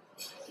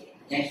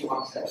 Next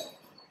one, sir.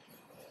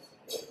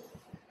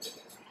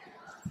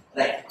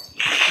 Right.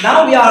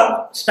 Now we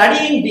are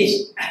studying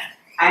this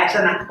as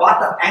an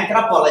part of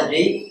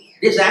anthropology.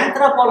 This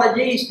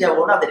anthropology is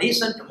one of the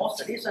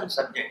most recent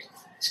subjects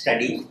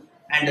studied.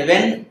 And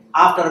when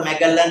after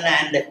Magellan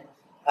and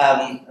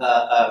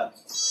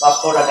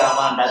Vasco da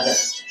Gama and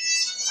others,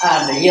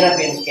 and the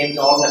Europeans came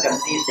to all the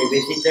countries, they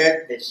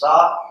visited, they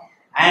saw,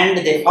 and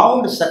they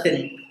found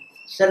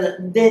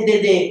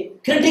they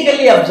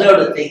critically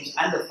observed things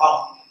and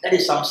found there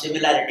is some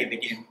similarity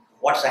between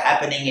what's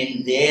happening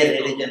in their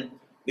religion,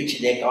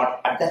 which they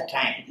taught at that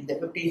time, in the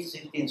 15th,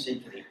 16th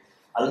century.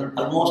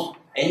 Almost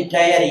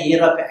entire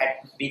Europe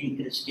had been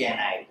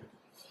Christianized.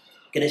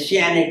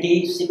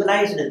 Christianity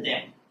civilized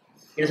them.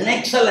 It is an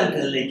excellent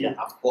religion,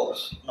 of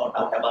course, no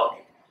doubt about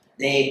it.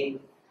 They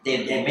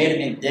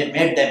made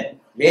them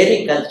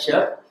very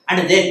cultured,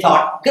 and they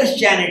thought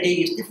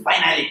Christianity is the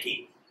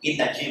finality in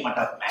the achievement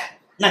of man.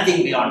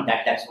 Nothing beyond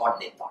that, that's what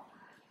they thought.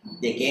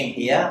 They came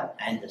here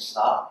and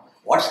saw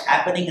what's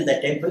happening in the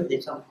temple. They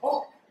said,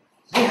 oh,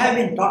 we have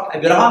been taught.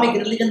 Abrahamic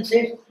religion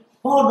says,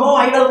 oh, no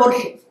idol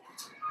worship.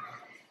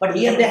 But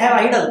here they have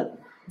idol.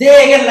 They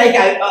again, like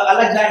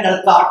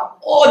Alexander thought,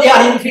 oh, they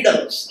are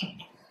infidels.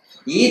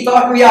 He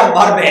thought we are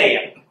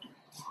barbarian.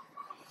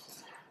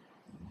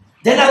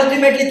 Then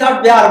ultimately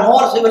thought they are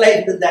more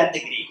civilized than the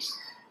Greeks.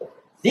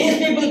 These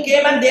people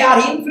came and they are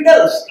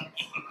infidels.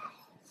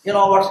 You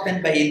know what's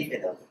meant by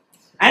infidel.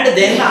 And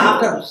then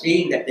after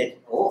seeing that, they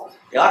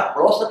are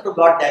closer to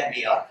God than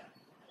we are.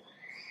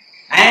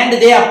 And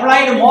they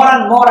applied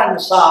more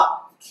and saw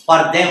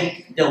for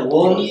them the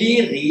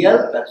only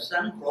real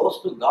person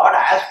close to God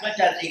as much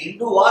as the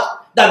Hindu was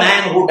the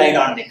man who died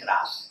on the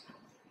cross.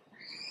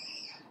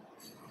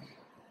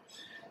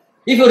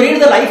 If you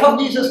read the life of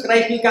Jesus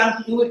Christ, you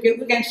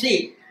can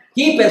see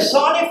he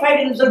personified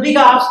himself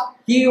because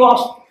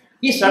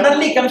he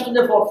suddenly comes to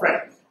the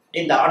forefront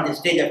on the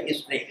stage of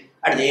history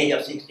at the age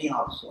of 16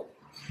 or so.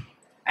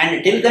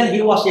 And till then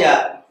he was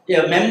a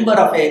member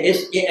of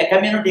a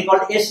community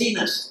called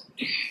Essenes.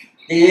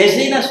 The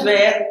Essenes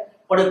were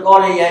what you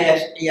call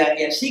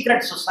a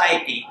secret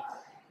society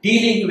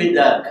dealing with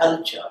the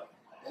culture.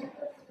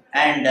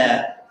 And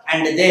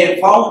they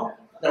found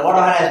that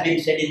whatever has been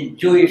said in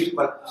Jewish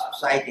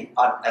society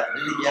or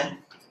religion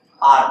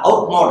are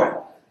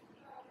outmoded.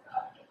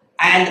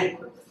 And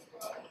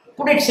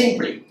put it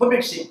simply,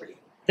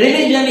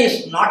 religion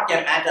is not a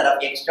matter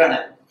of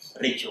external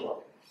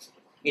ritual.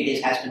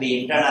 It has to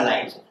be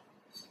internalized.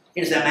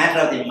 It is a matter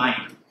of the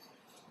mind.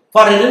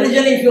 For a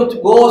religion, if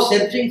you go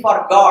searching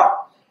for God,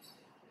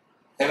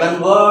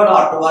 heavenward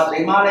or towards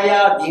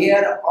Himalaya,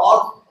 there,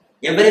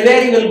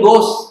 everywhere you will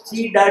go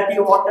see dirty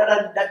water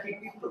and dirty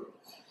people.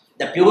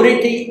 The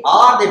purity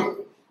or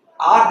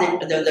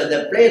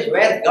the place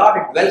where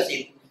God dwells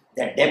in,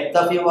 the depth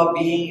of your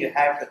being, you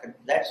have to.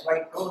 That's why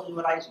close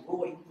your eyes,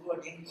 go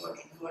inward.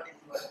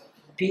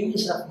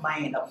 Peace of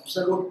mind,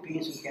 absolute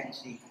peace you can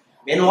see.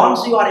 When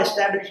once you are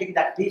establishing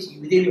that peace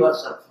within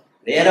yourself,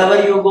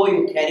 wherever you go,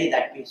 you carry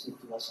that peace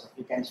with yourself.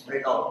 You can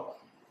spread all over.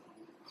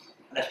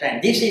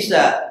 Understand? This is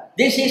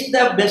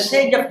the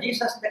message of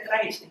Jesus the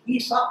Christ. He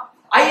saw,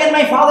 I and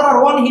my Father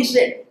are one, he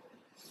said.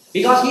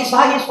 Because he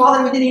saw his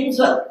Father within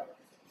himself.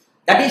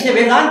 That is a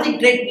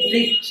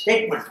Vedantic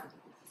statement.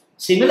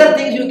 Similar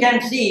things you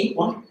can see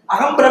on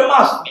Aham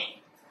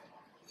Brahmasmi.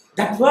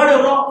 That word,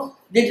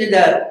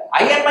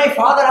 I and my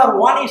Father are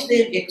one is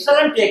the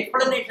excellent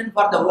explanation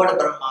for the word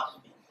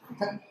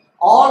Brahmasmi.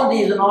 All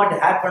these it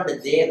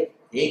happened there.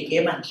 They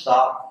came and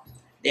saw.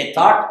 They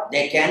thought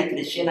they can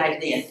Christianize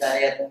the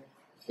entire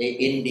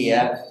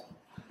India.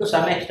 To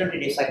some extent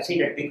it is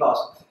succeeded because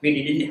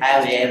we didn't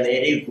have a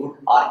very good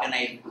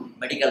organized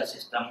medical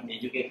system,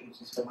 education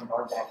system and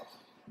all that.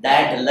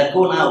 That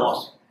lacuna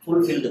was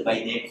fulfilled by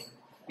them.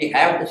 We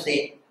have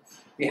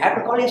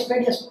to call a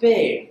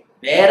spade.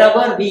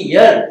 Wherever we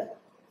hear,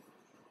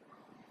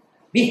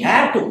 we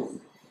have to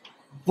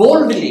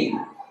boldly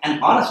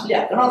and honestly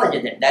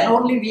acknowledge that. Then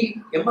only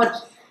we emerge.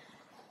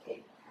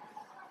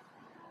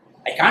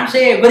 I can't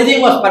say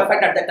everything was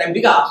perfect at that time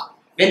because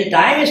when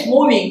time is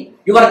moving,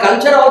 your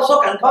culture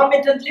also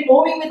concomitantly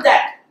moving with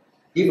that.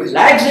 If it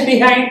lags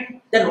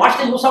behind, then what's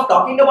the use of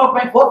talking about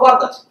my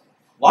forefathers?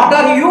 What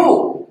are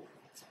you?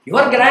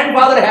 Your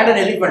grandfather had an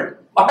elephant.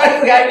 What are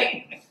you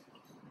having?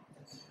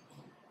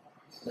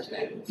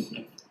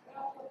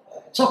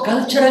 So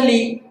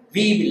culturally,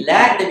 we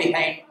lagged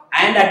behind,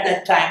 and at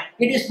that time,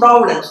 it is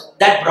Providence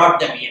that brought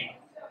them in.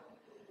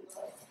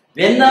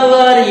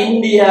 Whenever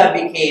India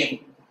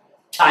became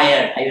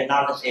tired, I will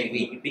not say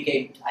we, it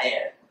became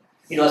tired.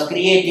 It was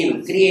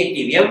creative.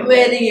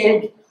 Every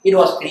age, it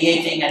was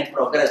creating and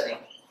progressing.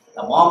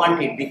 The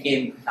moment it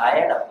became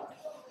tired of it,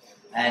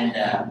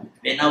 and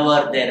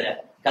whenever their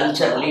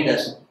culture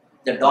leaders,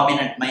 the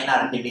dominant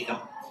minority become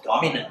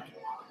dominant,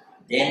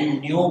 then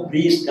new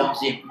breeze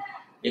comes in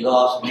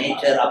because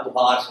nature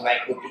abhors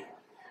vacuity.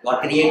 You are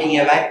creating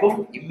a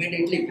vacuum,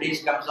 immediately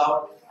breeze comes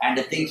out and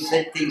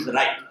set things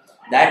right.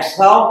 That's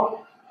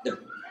how the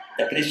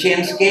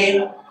Christians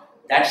came,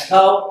 that's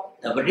how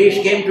the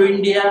British came to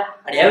India.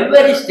 At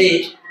every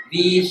stage,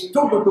 we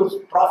stood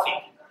to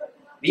profit,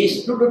 we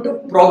stood to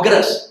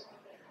progress.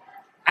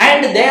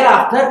 And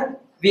thereafter,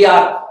 we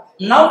are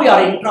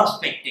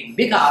introspecting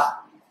because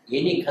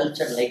any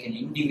culture like an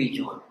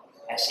individual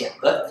has a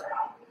birth,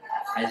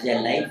 has a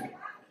life,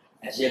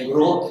 has a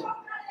growth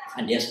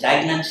and a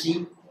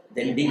stagnancy,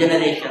 then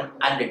degeneration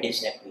and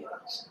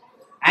disappearance.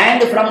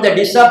 And from the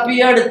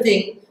disappeared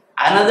thing,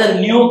 another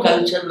new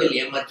culture will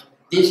emerge.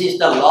 This is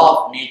the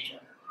law of nature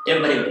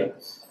everywhere.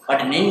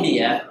 But in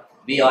India,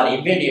 we are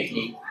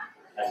immediately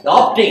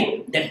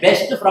adopting the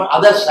best from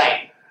other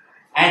side,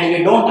 and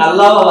we don't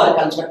allow our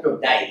culture to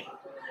die.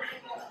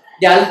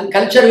 The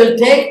culture will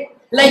take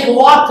like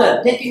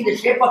water, taking the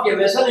shape of a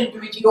vessel into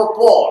which you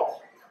pour.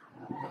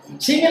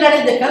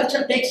 Similarly, the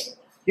culture takes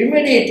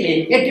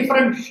immediately a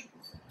different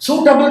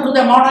suitable to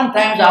the modern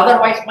times.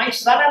 Otherwise, my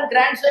son and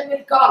grandson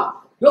will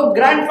call, your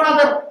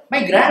grandfather,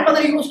 my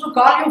grandmother used to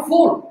call you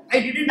fool. I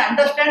didn't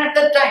understand at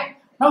that time.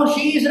 Now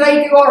she is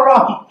right, you are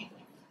wrong.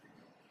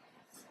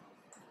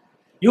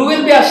 You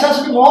will be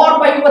assessed more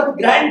by your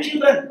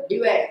grandchildren.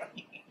 Beware.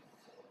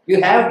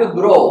 You have to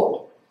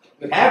grow.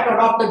 You have to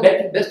adopt the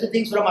best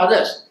things from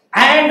others.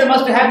 And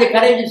must have the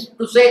courage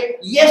to say,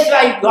 yes,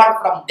 I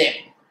got from them.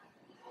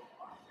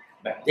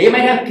 But they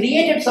might have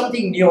created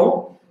something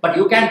new, but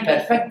you can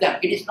perfect them.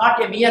 It is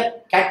not a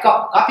mere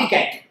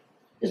copycat. It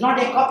is not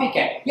a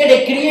copycat. Yet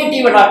a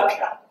creative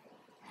adoption.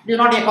 It is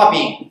not a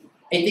copying.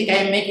 I think I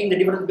am making the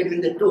difference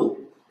between the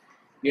two.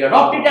 We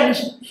adopt it and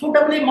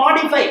suitably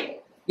modify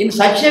in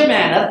such a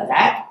manner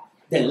that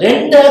the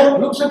lender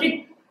looks at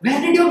it. Where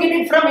did you get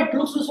it from? It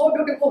looks so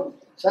beautiful.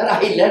 Sir,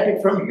 I learned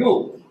it from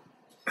you.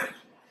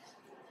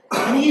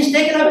 And he is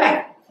taken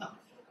aback.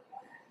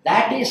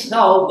 That is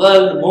how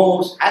world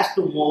moves, has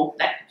to move.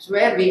 That's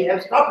where we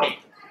have stopped it.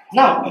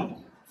 Now,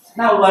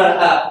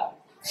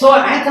 so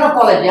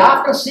anthropology,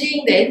 after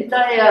seeing the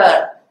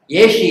entire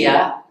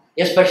Asia,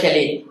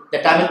 especially the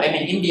Tamil,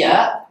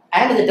 India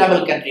and the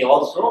Tamil country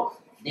also,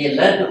 they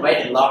learned to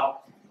write a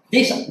lot.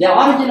 The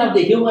origin of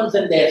the humans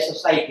and their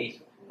societies,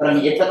 from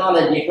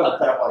ethnology to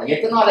anthropology.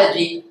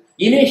 Ethnology,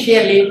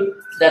 initially,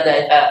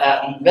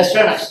 the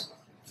Westerners,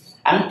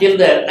 until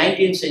the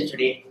 19th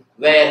century,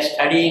 were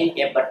studying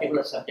a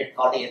particular subject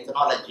called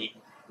ethnology,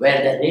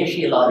 where the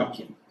racial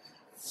origin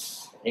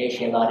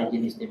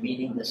is the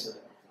meaningless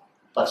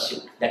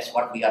pursuit. That's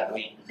what we are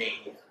doing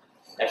today.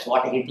 That's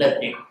what Hitler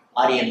did,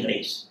 Aryan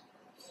race.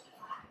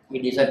 He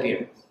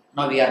disappeared.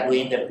 Now we are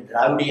doing the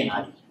Dravidian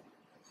origin.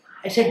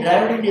 I said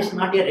Dravidian is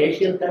not a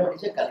racial term, it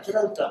is a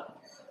cultural term.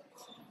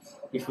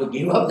 If you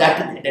give up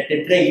that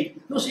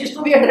trait, you cease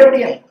to be a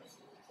Dravidian.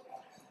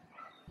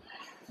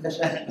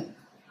 Understand?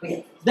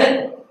 Okay.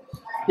 Then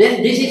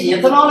this is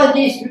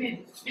ethnology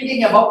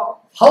speaking about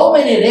how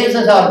many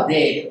races are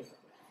there,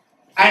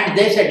 and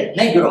they said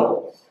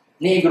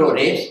Negro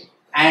race,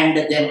 and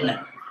then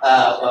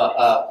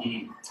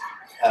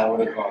what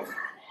do you call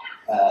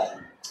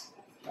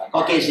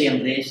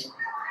Caucasian race,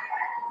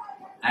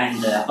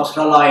 and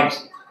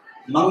Australoids,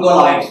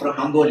 Mongoloids from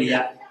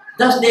Mongolia.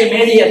 Thus they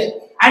made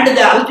it, and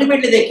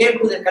ultimately they came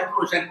to the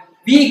conclusion: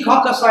 we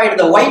Caucasoid,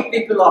 the white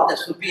people are the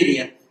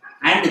superior,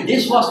 and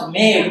this was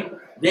made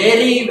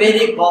very,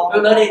 very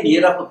popular in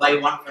Europe by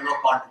one fellow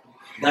called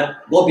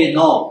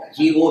Gobineau,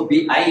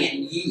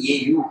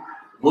 Gobineau,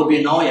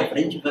 Gobineau, a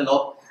French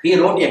fellow. He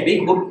wrote a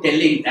big book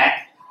telling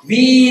that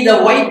we, the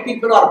white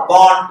people, are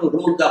born to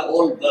rule the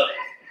whole world,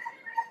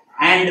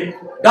 and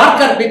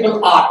darker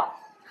people are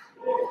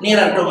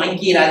nearer to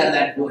monkey rather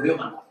than to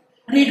human.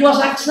 And it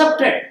was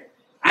accepted,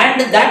 and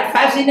that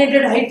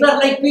fascinated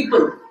Hitler-like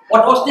people.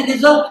 What was the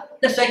result?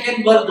 The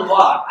Second World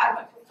War.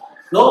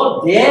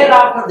 So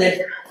thereafter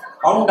they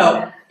found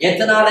out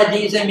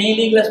ethnology is a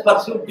meaningless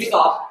pursuit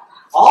because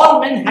all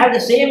men have the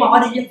same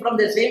origin from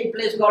the same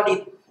place called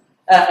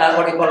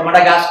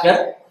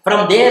Madagascar.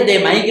 From there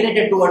they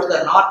migrated towards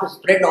the north,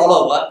 spread all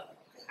over,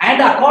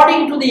 and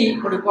according to the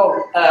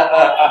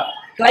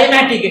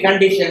climatic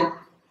condition,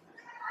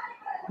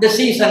 the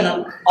season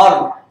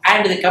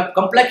and the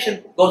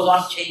complexion goes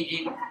on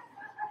changing.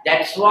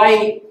 That's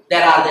why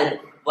there are the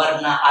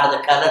varna or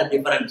the color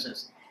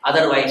differences.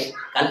 Otherwise,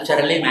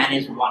 culturally man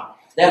is one.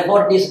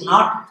 Therefore, it is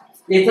not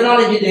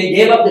ethnology. They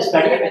gave up the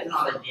study of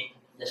ethnology.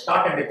 They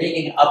started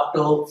taking up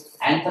to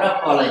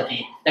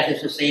anthropology. That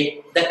is to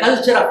say, the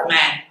culture of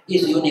man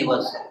is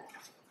universal.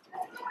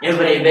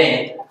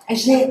 Everywhere. I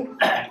say,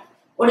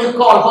 what do you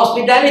call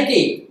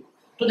hospitality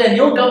to the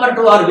newcomer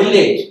to our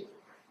village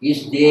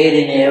is there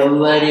in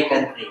every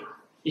country.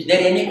 Is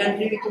there any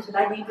country which is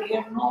lagging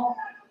here? No.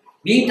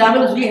 We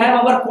Tamils, we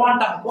have our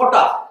quota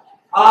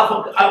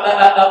of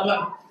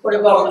what do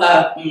you call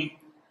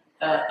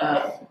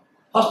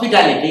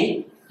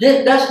hospitality.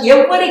 Thus,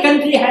 every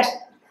country has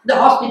the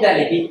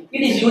hospitality.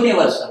 It is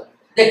universal.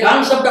 The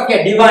concept of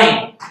a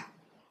divine,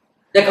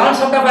 the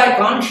concept of a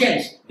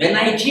conscience. When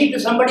I cheat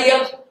somebody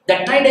else,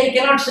 that night I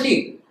cannot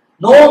sleep.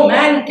 No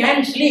man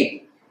can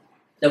sleep.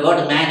 The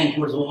word man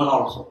includes woman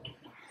also.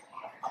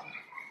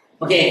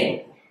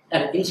 Okay,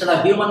 instead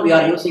of human, we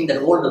are using the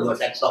old word.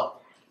 That's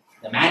all.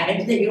 The man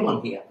is the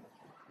human here.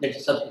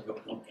 Let's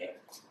substitute. Okay.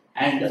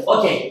 And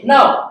okay,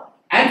 now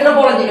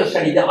anthropological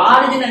study, the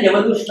origin and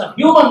evolution of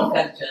human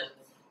culture,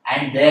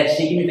 and their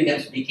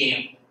significance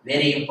became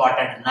very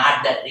important.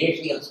 Not the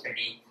racial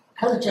study,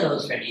 cultural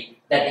study.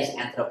 That is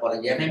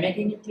anthropology. Am I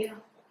making it clear?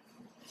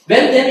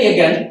 Well, then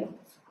again,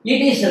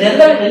 it is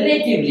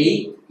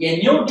relatively a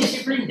new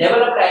discipline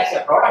developed as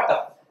a product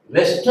of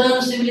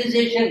Western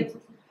civilization.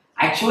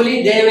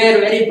 Actually, they were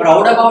very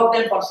proud about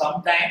them for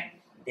some time.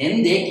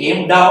 Then they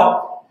came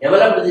down,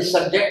 developed this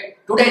subject,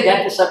 Today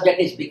that subject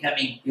is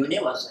becoming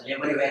universal.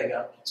 Everywhere we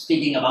are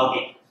speaking about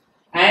it.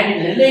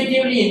 And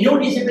relatively a new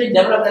discipline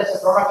developed as a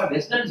product of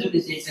Western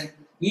civilization,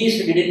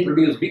 East didn't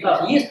produce,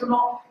 because East,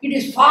 it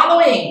is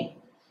following.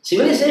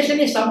 Civilization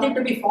is something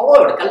to be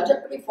followed,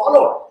 culture to be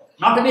followed,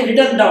 not to be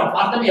written down.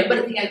 For them,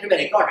 everything has to be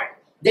recorded.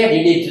 They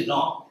did it,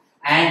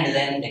 And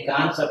then the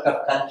concept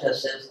of culture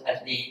serves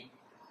as the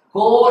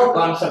core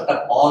concept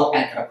of all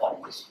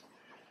anthropologists.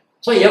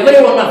 So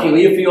every one of you,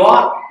 if you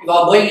are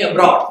going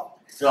abroad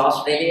to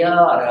Australia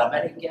or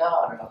America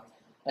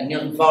or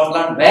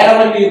Newfoundland,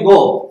 wherever you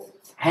go,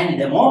 and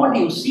the moment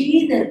you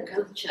see their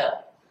culture,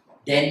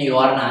 then you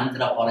are an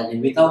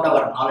anthropologist. Without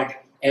our knowledge,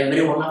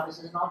 every one of us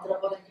is an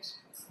anthropologist.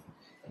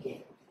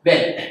 Okay.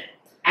 Well,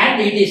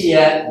 and it is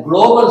a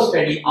global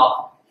study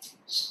of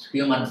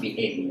human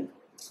behavior.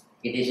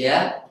 It is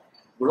a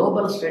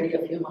global study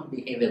of human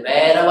behavior.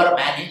 Wherever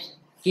man is,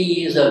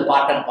 he is a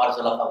part and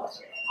parcel of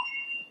ourselves.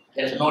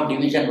 There is no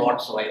division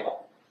whatsoever.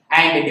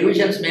 And the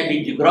divisions may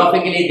be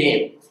geographically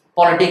there.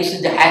 Politics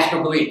has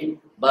to do it.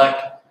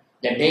 But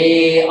the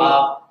day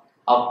of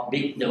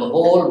the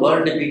whole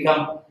world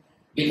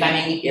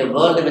becoming a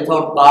world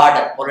without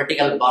border,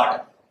 political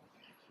border,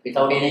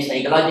 without any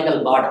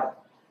psychological border,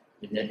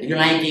 the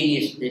uniting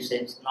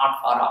is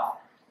not far off.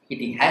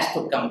 It has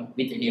to come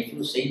within a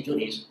few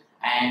centuries.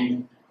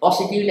 And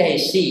positively I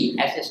see,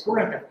 as a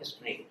student of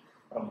history,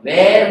 from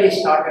where we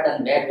started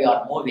and where we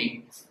are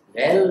moving,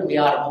 well, we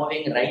are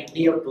moving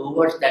rightly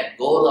towards that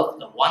goal of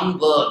the one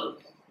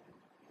world,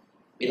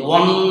 with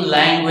one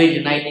language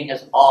uniting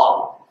us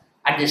all.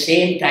 At the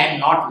same time,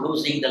 not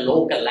losing the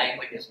local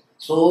languages.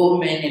 So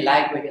many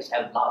languages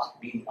have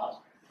been lost.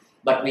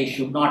 But we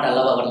should not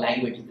allow our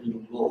language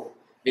to go,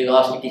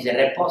 because it is a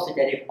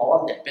repository of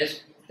all the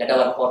best that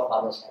our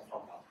forefathers have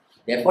found out.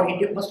 Therefore,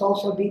 it must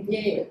also be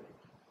there.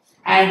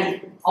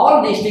 And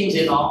all these things,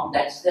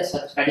 that's the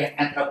study of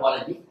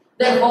anthropology.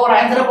 Therefore,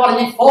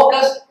 anthropology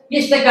focus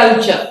is the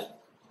culture.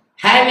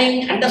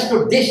 Having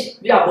understood this,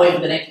 we are going to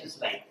the next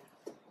slide.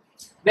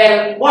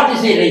 Well, what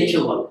is a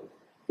ritual?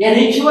 A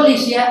ritual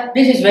is here,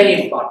 this is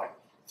very important.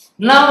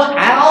 Now,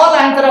 all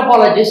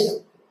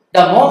anthropologists,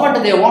 the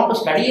moment they want to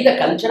study the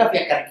culture of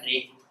a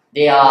country,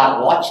 they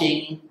are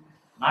watching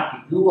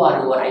not you or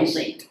your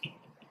eyesight.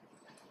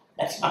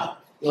 That's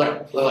not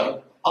your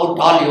how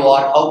tall you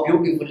are, how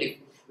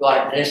beautifully you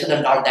are dressed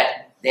and all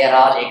that. They are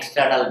all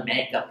external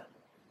makeup.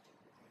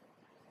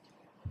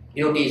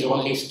 Beauty is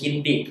only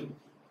skin deep.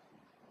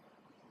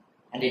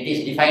 And it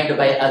is defined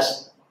by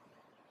us.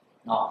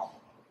 No.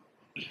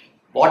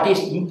 What is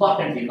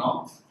important,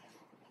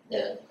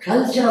 the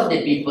culture of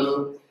the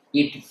people,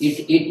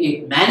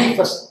 it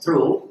manifests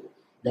through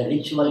the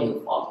ritual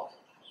you follow.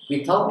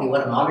 Without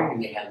your knowledge,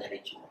 we have the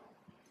ritual.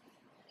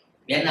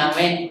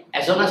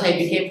 As soon as I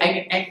became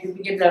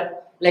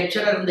the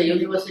lecturer in the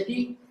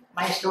university,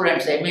 my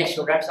students, MA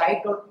students,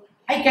 I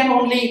can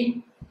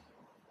only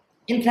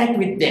interact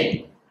with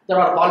them. There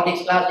are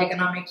politics class,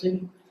 economics,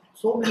 and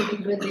so many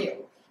things were there.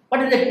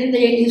 But in the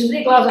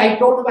history class, I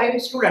told my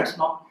students,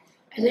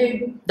 I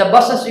said, the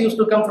buses used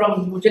to come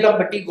from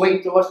Mujilambatti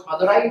going towards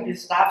Madurai, it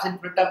stops in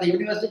front of the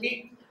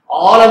university,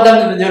 all of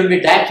them they will be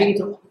dashing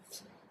through.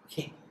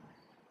 Okay.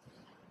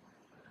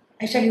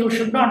 I said, you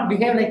should not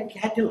behave like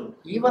cattle.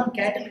 Even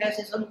cattle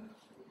has some,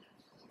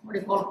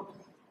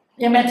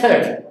 a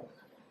method.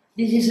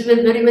 This is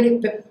very,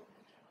 very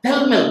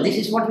pell-mell. This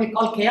is what we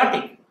call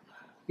chaotic.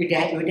 It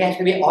has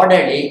to be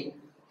orderly.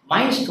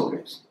 My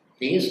students,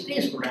 the history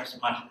students,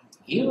 must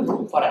give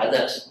room for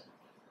others.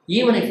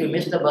 Even if you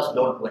miss the bus,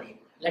 don't worry.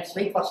 Let's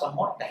wait for some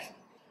more time.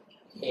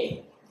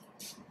 Okay.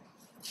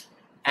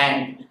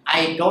 And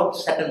I taught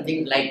certain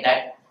things like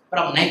that.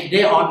 From next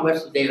day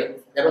onwards, there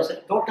was a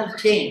total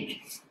change.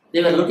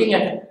 They were looking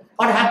at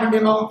what happened,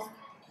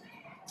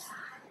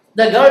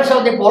 The girls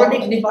of the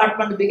politics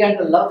department began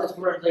to love the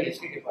students of the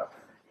history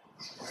department.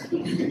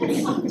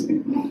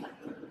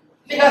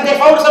 Because they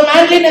found some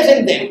manliness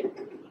in them.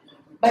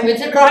 By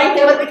withdrawing,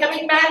 they were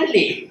becoming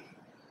manly.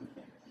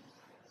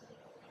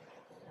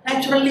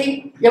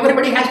 Naturally,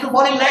 everybody has to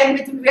fall in line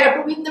with you. We have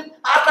to win them.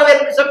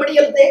 After somebody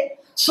else there.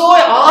 So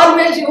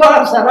always you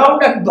are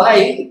surrounded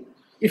by,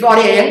 if you are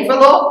a young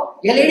fellow,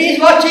 a lady is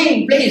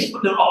watching, please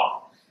put it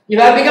on. If you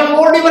have become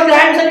old, your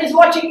grandson is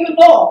watching,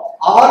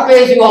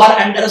 Always you are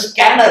under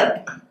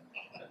scanner.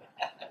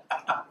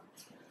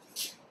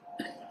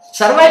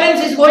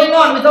 Surveillance is going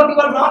on without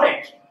your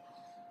knowledge.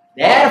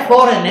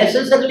 Therefore,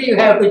 necessarily you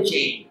have to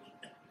change.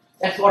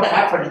 That's what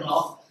happened,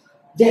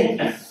 Then,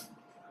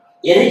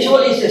 a ritual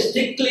is a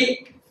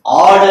strictly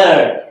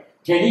ordered,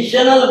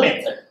 traditional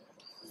method.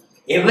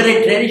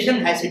 Every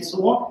tradition has its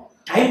own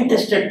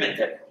time-tested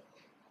method.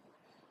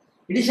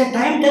 It is a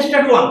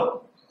time-tested one.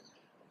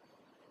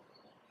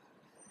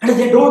 And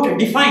they don't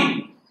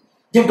define,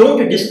 they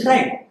don't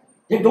describe,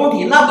 they don't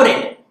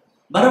elaborate.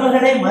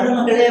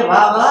 Marumagale,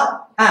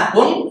 vava,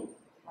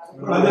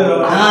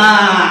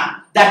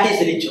 that is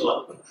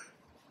ritual.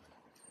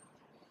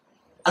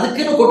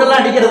 அதுக்குன்னு கொட்டெல்லாம்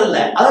அடிக்கிறது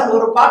இல்லை. அதான்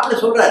ஒரு பாட்டுல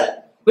சொல்றாரு,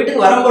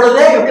 வீட்டுக்கு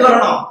வரும்பொழுதே எப்படி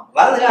வரணும்,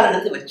 வலது கால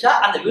எடுத்து வச்சா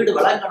அந்த வீடு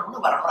வழங்கணும்னு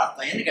வரணும்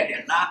அர்த்தம். என்ன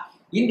கேட்டீங்கன்னா,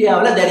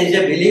 India, there is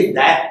a belief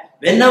that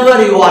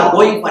whenever you are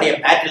going for a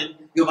battle,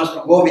 you must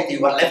go with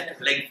your left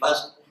leg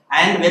first.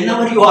 And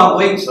whenever you are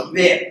going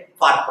somewhere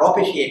for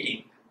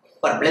propitiating,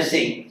 for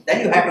blessing,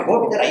 then you have to go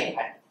with the right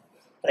hand.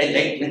 Right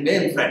leg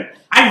in front.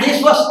 And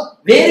this was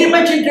very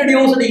much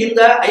introduced in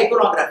the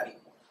iconography.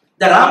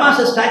 The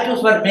Rama's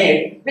statues were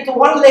made with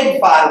one leg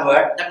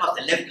forward, that was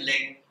the left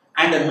leg,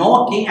 and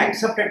no king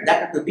accepted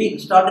that to be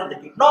installed in the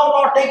king.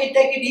 No, take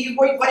it, he is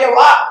going for a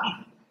war.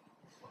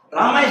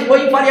 Rama is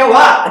going for a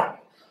war.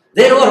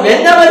 Therefore,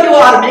 whenever you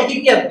are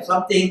making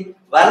something,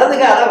 my mother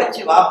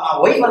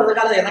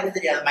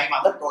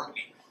told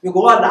me. You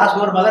go and ask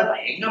your mother,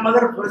 my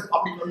mother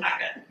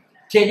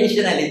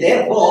traditionally,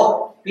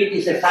 therefore, it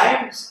is a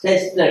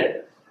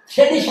time-tested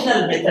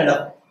traditional method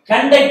of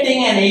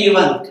conducting an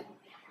event.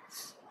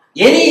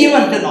 Any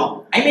event,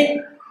 no. I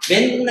mean,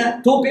 when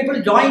two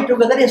people join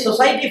together, a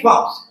society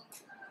forms.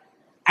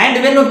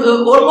 And when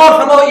one more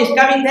fellow is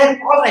coming there,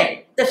 all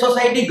right, the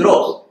society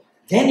grows.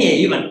 Then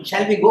a event.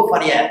 Shall we go for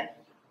a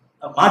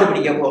maadu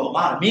pidikka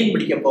povoma, meen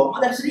pidikka povoma?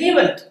 That's an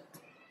event.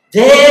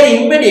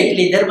 There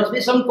immediately there must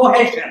be some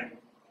cohesion.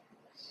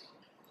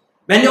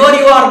 Whenever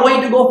you are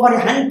going to go for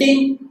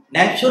hunting,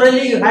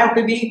 naturally you have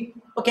to be,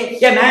 okay,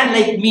 a man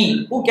like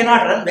me who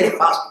cannot run very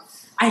fast.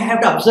 I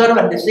have to observe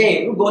and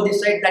say, you go this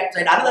side, that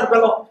side. Another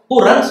fellow who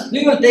runs,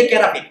 we will take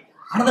care of it.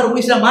 Another who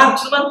is a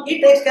marksman,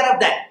 he takes care of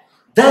that.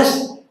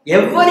 Thus,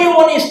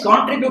 everyone is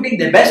contributing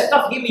the best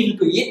of him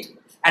into it,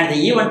 and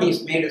the event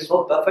is made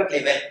so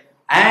perfectly well.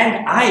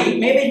 And I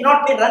may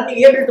not be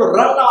able to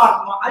run, or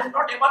I am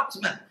not a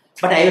marksman,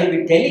 but I will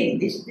be telling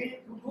this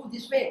way to do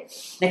this way.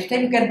 Next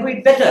time you can do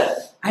it better.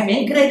 I am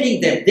encouraging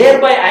them.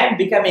 Thereby I am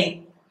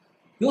becoming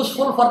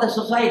useful for the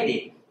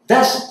society.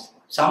 Thus,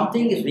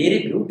 something is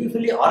very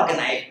beautifully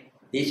organized.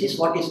 This is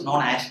what is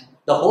known as,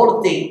 the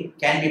whole thing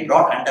can be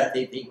brought under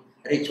the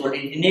ritual.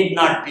 It need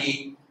not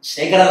be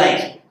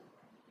secularized.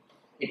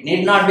 It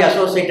need not be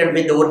associated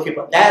with the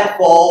worship.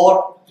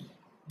 Therefore,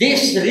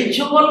 this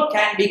ritual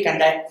can be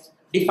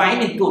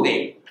defined in two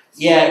ways.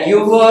 Yeah,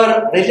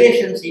 your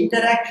relations,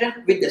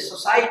 interaction with the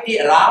society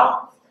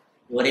around,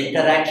 your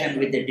interaction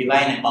with the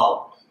divine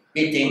above,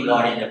 within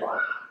God is above.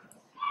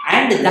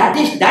 And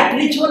that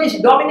ritual is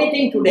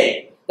dominating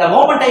today. The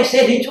moment I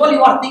say ritual,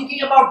 you are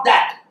thinking about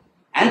that.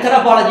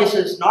 Anthropologist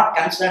is not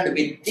concerned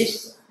with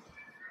this,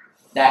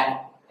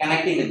 that.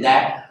 Connecting with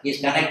that is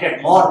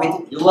connected more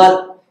with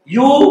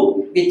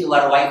you with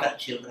your wife and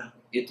children,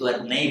 with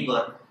your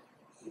neighbor,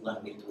 even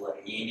with your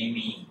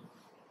enemy.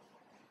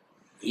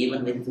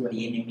 Even with your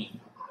enemy.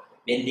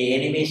 When the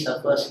enemy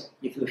suffers,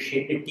 if you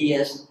shed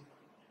tears,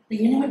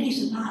 the enemy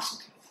is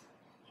lost.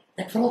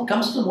 That fellow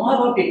comes to know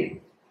about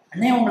it.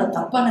 And then you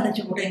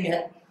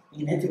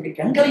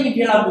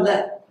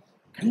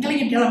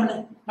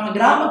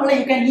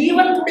can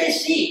even today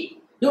see.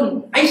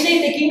 I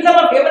say the kingdom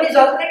of heaven is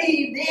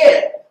already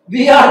there.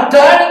 We are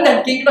turning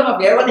the kingdom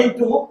of heaven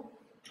into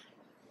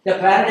the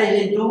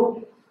paradise,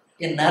 into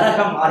a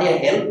Narakam or a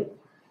hell.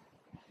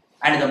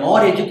 And the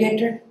more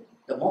educated,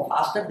 the more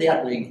faster they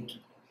are doing it.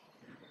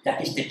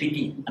 That is the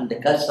pity and the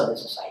curse of the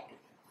society.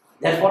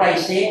 Therefore I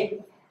say,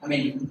 I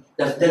mean,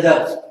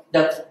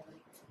 the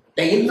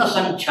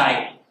innocent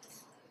child,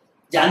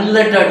 the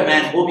unlettered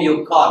man whom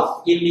you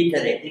call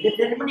illiterate.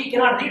 Illiterate means he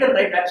cannot read and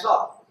write, that's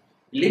all.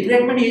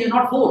 Illiterate means he is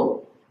not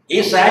fool. He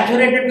is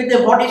saturated with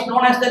what is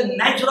known as the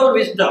natural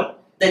wisdom,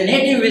 the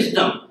native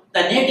wisdom,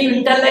 the native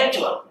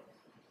intellectual.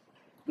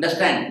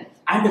 Understand?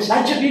 And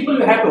such people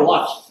you have to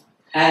watch.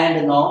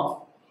 And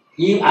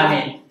he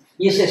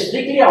is a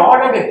strictly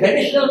ordered a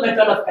traditional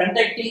method of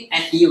conducting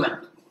an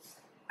event.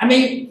 I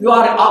mean, you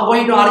are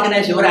going to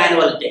organize your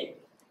annual day.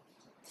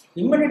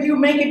 Immediately you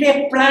make it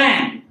a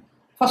plan.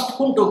 First,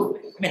 whom to,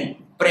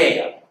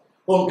 prayer.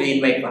 Whom to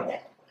invite for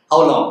that?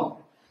 How long?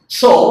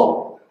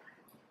 So,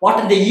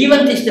 what the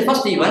event is the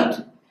first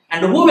event,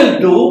 and who will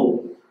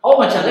do, how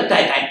much of the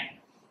time.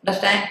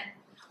 Understand?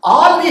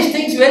 All these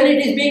things, when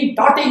it is being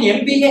taught in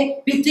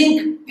MBA, we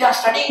think we are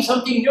studying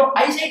something new.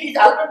 I say it is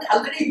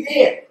already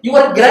there.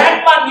 Your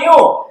grandma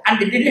knew and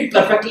did it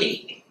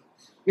perfectly.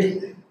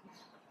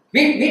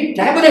 We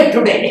tabulate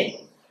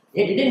today.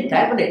 They didn't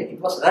tabulate. It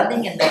was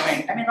running in their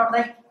mind. Am I not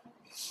right?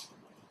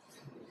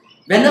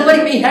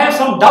 Whenever we have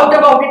some doubt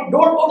about it,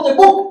 don't go to the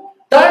book.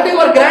 Turn to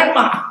your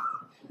grandma.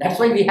 That's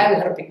why we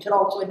have her picture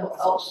also in our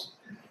house.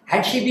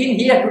 Had she been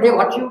here today,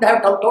 what she would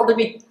have told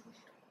me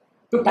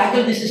to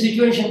tackle this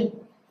situation?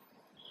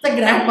 The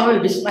grandma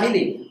will be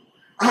smiling.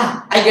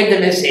 I get the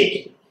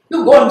message.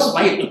 You go and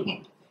smile.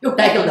 You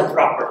tackle the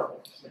problem.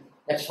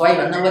 That's why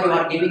whenever you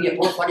are giving a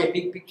post for a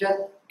big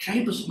picture,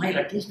 try to smile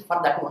at least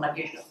for that one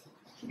occasion.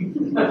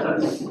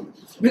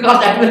 Because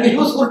that will be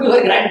useful to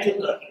your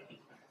grandchildren,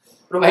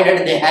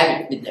 provided they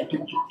have it with them.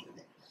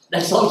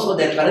 That's also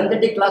their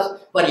parenthetic clause.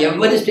 For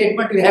every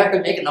statement, you have to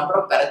make a number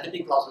of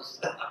parenthetic clauses.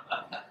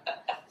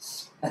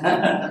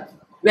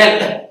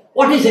 Well,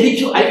 what is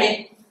ritual?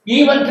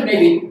 Event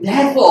maybe.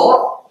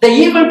 Therefore, the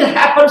event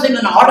happens in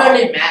an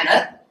orderly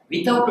manner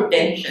without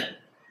tension.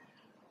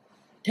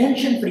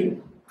 Tension free.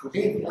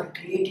 Today we are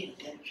creating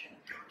tension.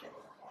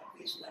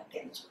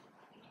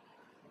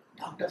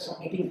 doctors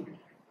are getting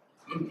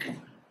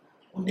income.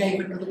 One day I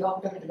went to the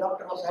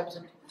doctor was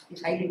absent.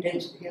 He's highly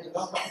tense. He has a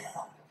doctor.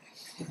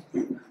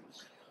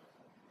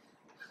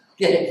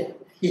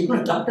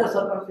 Even doctors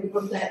are not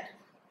people that.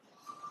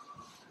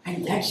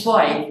 And that's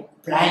why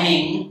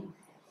planning,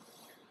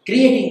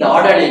 creating the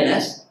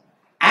orderliness,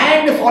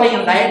 and falling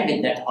in line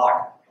with that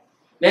order.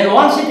 When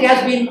once it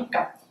has been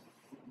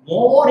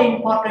more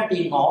important,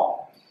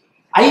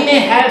 I may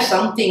have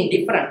something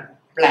different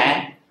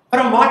planned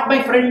from what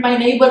my friend, my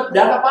neighbor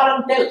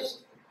Dhanaparan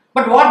tells.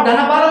 But what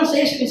Dhanaparan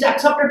says is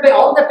accepted by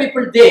all the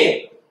people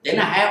there, then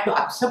I have to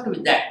accept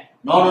with that.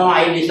 No,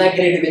 I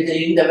disagreed with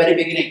it in the very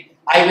beginning.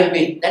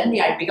 Then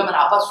I become an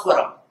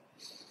Apaswaram.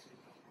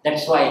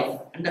 That's why,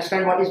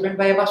 understand what is meant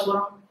by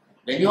Apaswaram?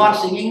 When you are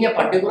singing a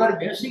particular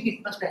music,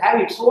 it must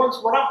have its own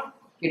swaram.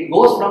 It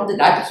goes from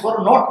that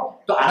swaram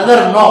note to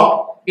another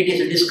note. It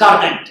is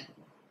discordant.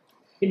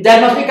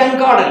 There must be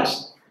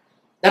concordance.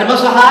 There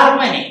must be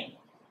harmony.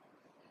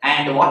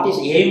 And what is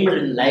aimed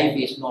in life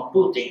is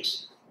two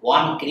things.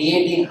 One,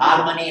 creating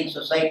harmony in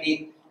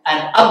society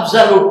and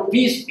absolute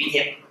peace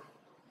within.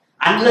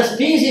 Unless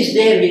peace is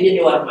there within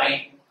your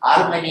mind,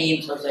 harmony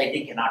in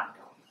society cannot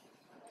come.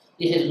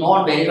 This is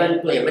known very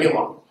well to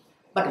everyone.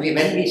 But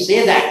when we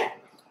say that,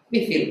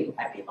 we feel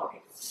happy about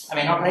it. Am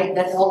I not right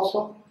that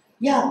also?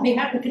 Yeah, we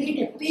have to create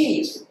a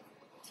peace.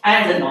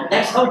 And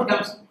that's how it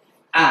comes.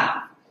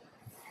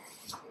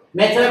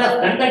 Method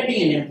of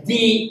conducting an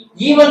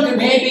even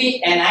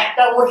maybe an act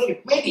of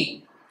worship,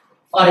 maybe,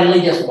 or a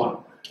religious one,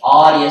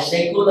 or a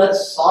secular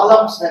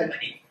solemn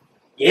ceremony.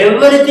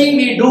 Everything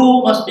we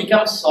do must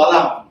become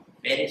solemn,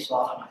 very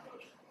solemn.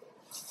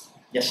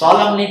 The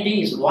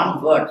solemnity is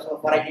one word, so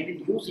far I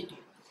didn't use it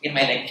in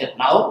my lecture.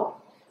 Now,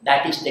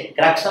 that is the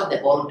crux of the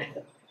whole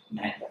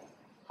matter.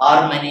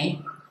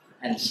 Harmony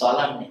and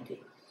solemnity.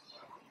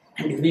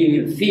 And we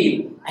will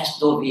feel as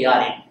though we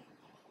are in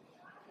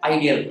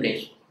ideal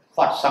place.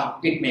 For some,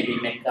 it may be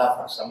Mecca,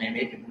 for some, it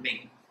may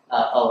be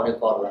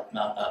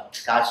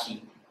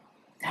Kashi.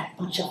 That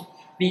much of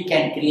we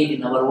can create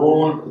in our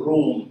own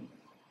room.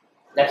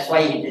 That's why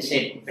it is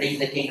said, bring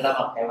the kingdom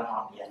of heaven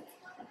on earth.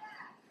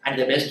 And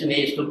the best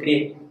way is to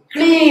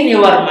clean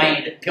your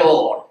mind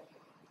pure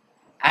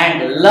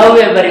and love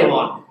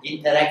everyone,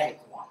 interact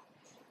with one.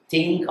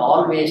 Think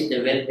always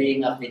the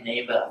well-being of the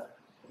neighbor,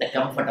 the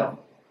comfort of.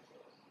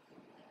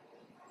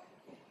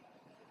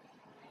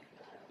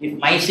 If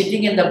my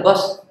sitting in the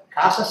bus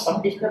causes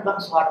some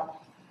disturbance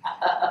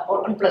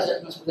or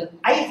unpleasantness,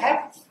 I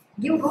have to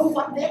give room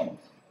for them.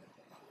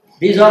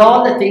 These are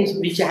all the things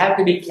which have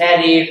to be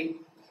carried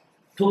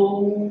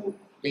to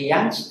the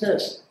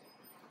youngsters,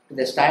 to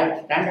the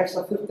standards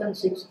of 5th and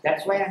 6th.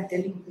 That's why I am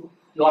telling you,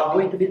 you are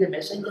going to be the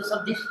messengers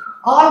of this.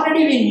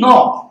 Already we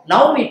know.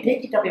 Now we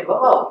take it up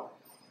above.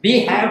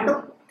 We have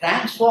to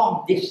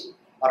transform this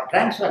or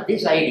transfer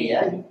this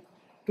idea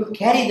to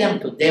carry them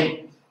to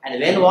them. And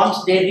when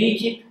once they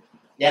reach it,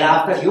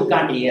 thereafter you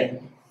can't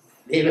hear.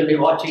 They will be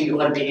watching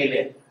your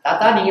behavior.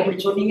 Tata, you have to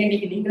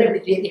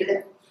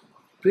do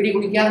Pidi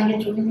Kudikan,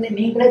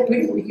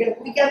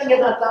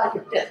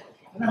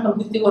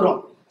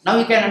 now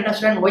you can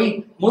understand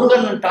why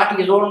Murugan taught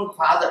his own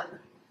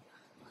father.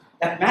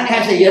 That man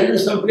has a yearn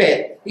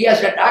somewhere. He has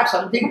taught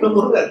something to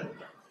Murugan.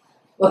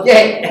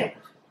 Okay.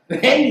 When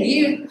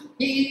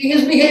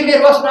his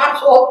behavior was not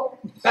so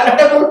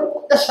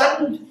palatable, the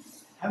son,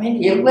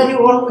 everyone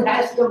who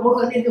has the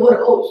Murugan in your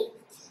house,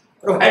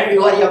 provided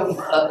you are young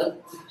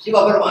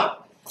Shiva Brahman.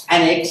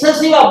 An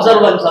excessive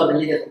observance of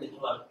religious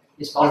ritual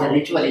is called a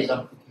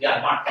ritualism. We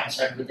are not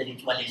concerned with the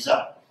ritualism.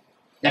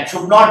 That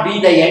should not be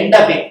the end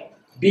of it.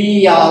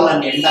 Be all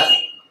and end of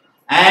it.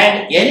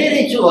 And any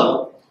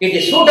ritual, it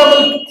is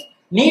suitable,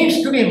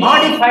 needs to be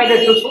modified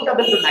to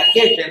suitable to an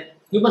occasion.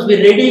 You must be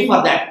ready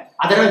for that.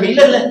 Otherwise,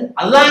 that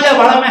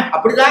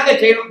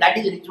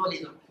is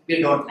ritualism.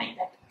 We don't like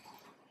that.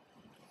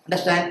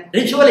 Understand?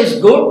 Ritual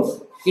is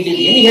good, it is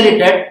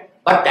inherited,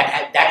 but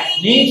that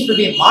needs to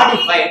be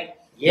modified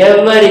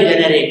every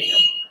generation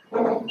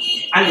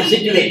and the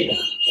situation.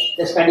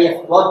 The study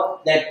of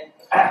both that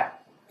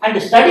and the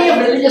study of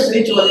religious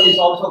ritual is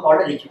also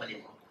called a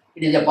ritualism.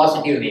 It is a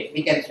positive way.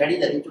 We can study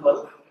the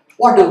ritual.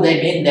 What do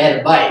they mean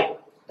thereby?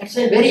 It's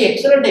a very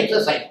excellent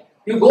exercise.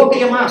 You go to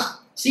a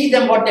mosque, see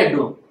them what they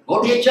do.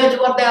 Go to a church,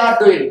 what they are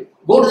doing.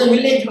 Go to the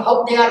village,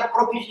 how they are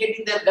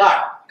propitiating their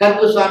God.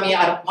 Karpu Swami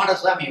or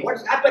Madaswami.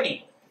 What's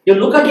happening? You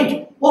look at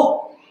it.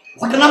 Oh,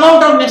 what an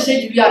amount of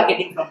message we are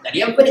getting from that.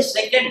 Every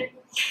second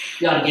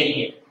we are getting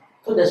it.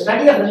 So the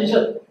study of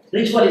ritual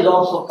is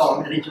also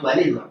called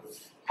ritualism.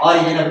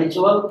 Origin of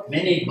ritual,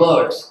 many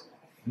birds,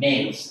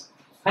 males,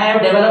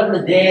 have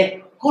developed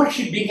their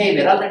courtship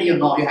behavior. Already you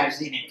know, you have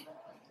seen it.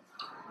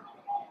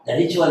 The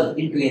ritual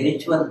into a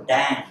ritual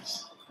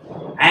dance.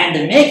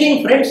 And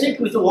making friendship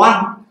with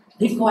one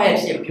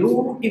requires a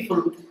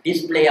beautiful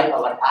display of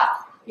our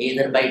heart,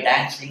 either by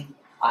dancing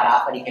or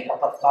offering a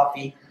cup of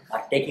coffee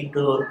or taking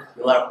to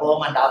your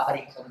home and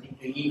offering something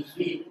to eat,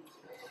 sweet,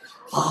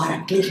 or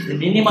at least the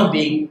minimum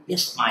being a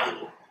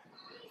smile.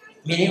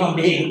 Minimum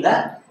being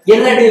the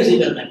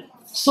irreducible.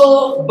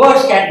 So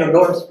birds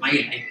don't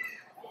smile.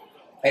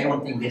 I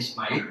don't think they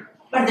smile,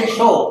 but they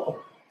show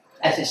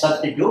as a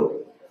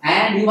substitute.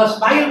 And your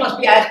smile must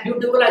be as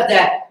beautiful as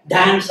the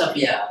dance of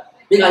your,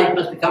 because it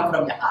must come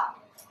from the heart.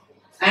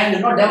 And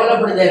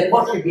developed their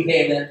social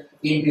behavior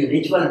into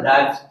ritual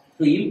drugs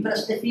to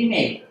impress the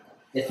female.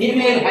 The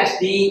female has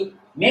the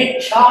made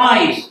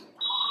choice.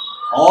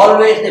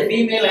 Always the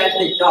female has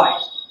the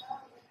choice.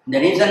 In the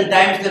recent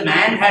times, the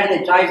man had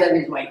the choice of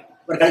his wife.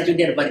 Because he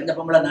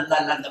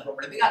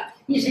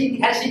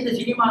has seen the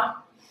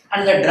cinema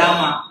and the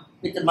drama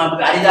with the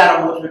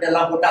Aridara.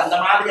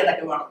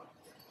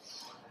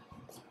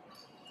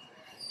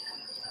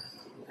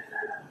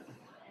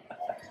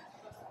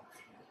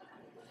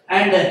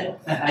 And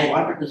I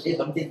wanted to say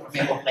something from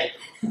about life.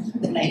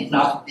 Then I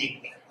lost the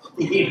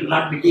he did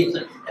not believe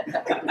it.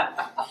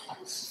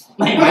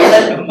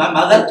 my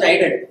mother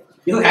chided.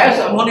 You have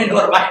someone in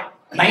your mind,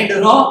 with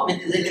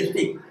the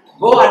lipstick.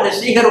 Go and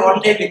see her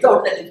one day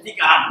without the lipstick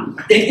on.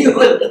 Then you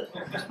will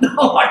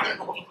know what is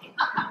going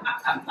on.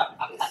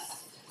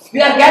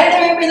 We are carried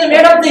away with the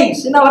made of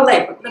things in our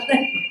life.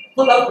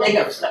 Full of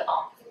breakups.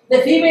 The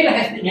female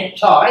has the net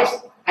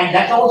choice, and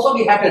that also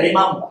we have to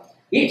remember.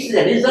 It's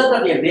the result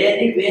of a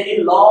very,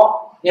 very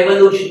long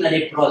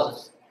evolutionary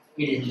process.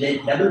 It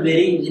is double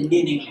very in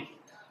Indian English.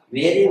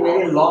 Very,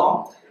 very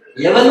long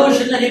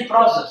evolutionary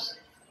process.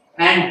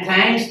 And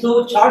thanks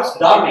to Charles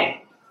Darwin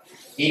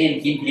in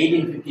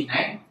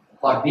 1859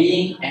 for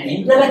being an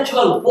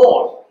intellectual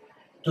force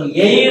to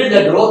aid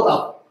the growth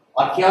of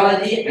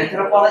archaeology,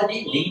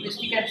 anthropology,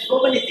 linguistics, and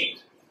so many things.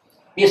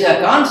 It's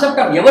a concept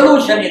of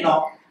evolution,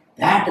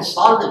 that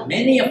solved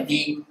many of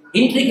the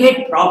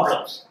intricate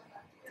problems.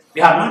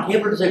 We are not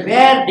able to say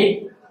where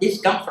did this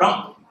come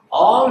from.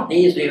 All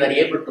these we were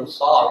able to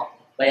solve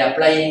by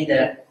applying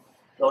the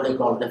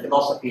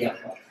philosophy of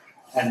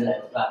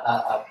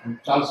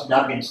Charles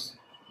Darwin's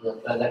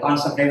the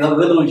concept of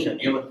evolution.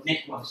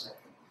 Next one, sir.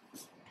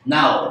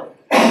 Now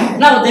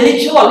the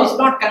ritual is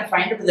not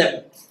confined to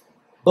the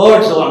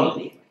birds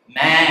only.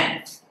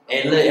 Man,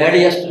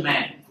 earliest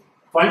man,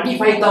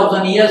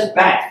 25,000 years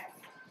back.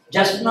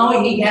 Just now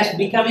he has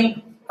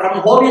becoming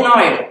from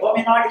hominoid.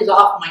 Hominoid is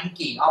half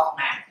monkey, half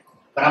man.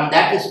 From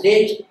that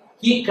stage,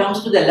 he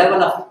comes to the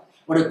level of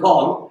what you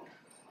call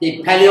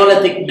the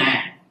Paleolithic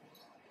man.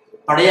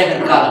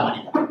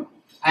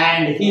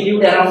 And he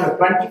lived around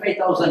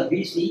 25,000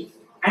 BC,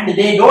 and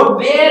they don't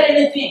wear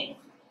anything.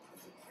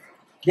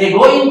 They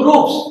go in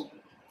groups,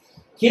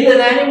 kill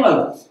an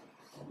animal,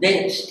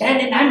 they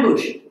stand in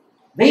ambush,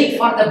 wait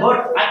for the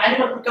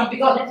animal to come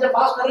because it's a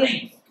fast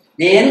running.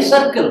 They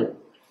encircle,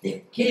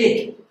 they kill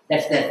it.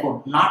 That's their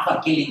food, not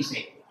for killing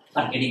sake,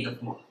 for getting the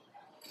food.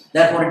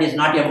 Therefore, it is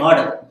not a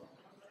murder.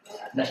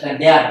 Understand?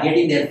 They are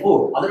getting their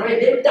food, otherwise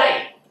they will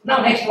die.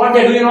 Now, next, what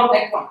they do,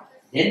 next one.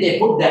 Then they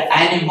put the dead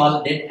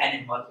animal,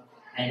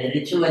 and they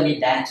ritually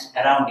dance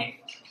around it.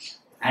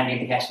 And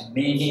it has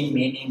many,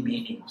 many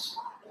meanings.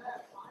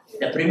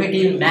 The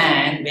primitive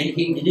man, when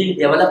he didn't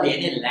develop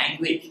any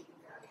language,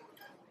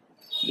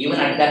 even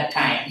at that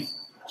time,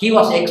 he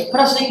was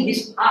expressing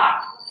his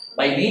art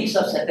by means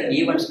of certain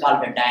events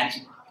called a dance.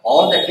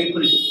 All the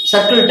people,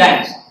 circle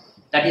dance,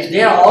 that is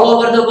there all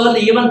over the world.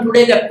 Even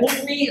today, the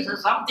Kummi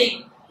is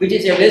something which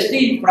is a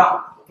vestige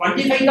from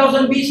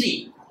 25,000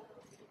 BC.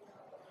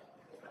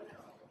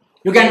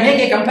 You can make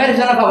a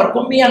comparison of our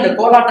Kummi and the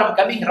Kolatam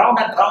coming round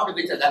and round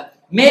with each other.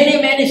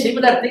 Many, many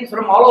similar things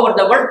from all over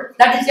the world.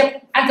 That is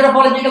an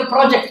anthropological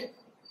project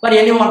for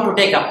anyone to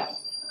take up.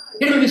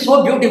 It will be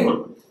so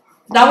beautiful.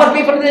 Our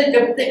people, there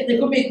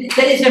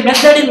is a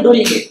method in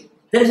doing it.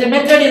 There is a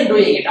method in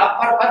doing it.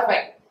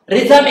 Perfect.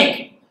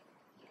 Rhythmic.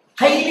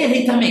 Highly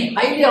rhythmic.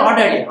 Highly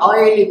orderly.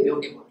 Highly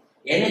beautiful.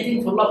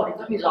 Anything full of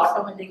rhythm is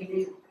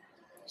automatically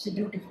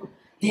beautiful.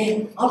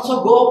 They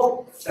also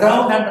go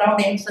round and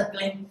round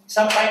encircling.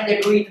 Sometimes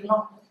they do it,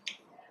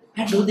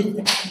 and do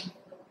this.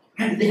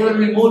 And they will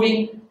be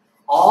moving.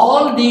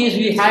 All these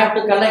we have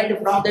to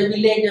collect from the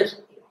villages.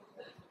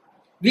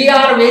 We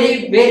are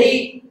very,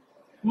 very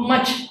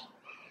much,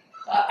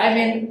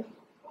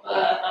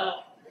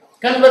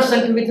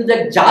 conversant with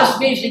the jazz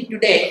music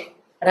today,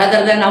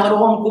 rather than our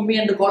own Kummi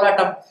and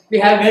Kolatam. We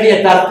have made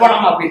a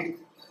Darpanam of it.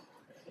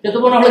 We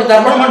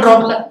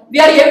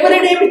are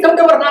every day without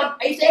our knowledge.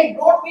 I say,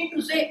 don't mean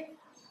to say,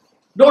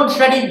 don't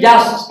study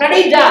jazz.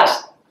 Study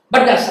jazz.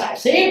 But at the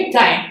same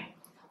time,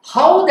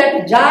 how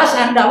that jazz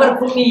and our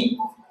Kummi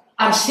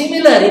are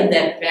similar in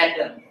their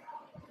pattern.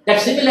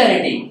 That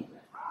similarity.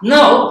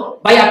 Now,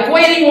 by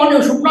acquiring one,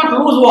 you should not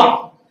lose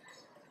one.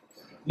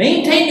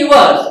 Maintain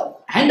yours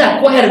and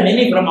acquire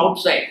many from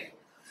outside.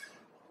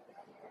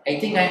 I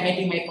think I am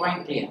making my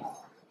point clear.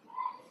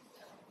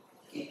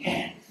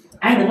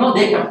 And now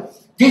they come.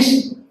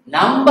 This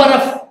number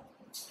of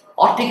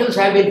articles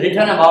have been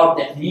written about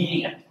the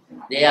meaning.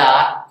 They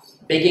are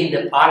begging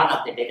the pardon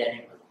of the dead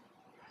animal.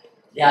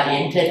 They are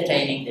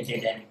entertaining the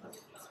dead animal.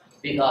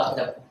 Because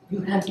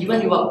you have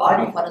given your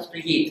body for us to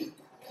eat.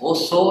 O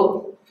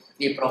soul,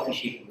 we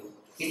propitiate you.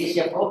 It is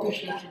a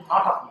propitiation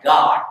not of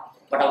God,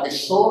 but of the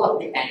soul of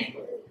the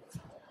animal.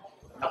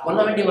 நான் கொல்ல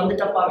வேண்டி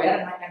வந்துட்டப்பா, வேற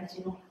நாங்கள் என்ன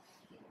செய்யணும்?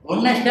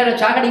 ஒன்றை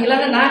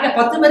சாகடிக்கலன்னா நாங்கள்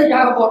 10 பேர்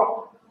சாக போகிறோம்.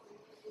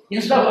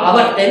 Instead of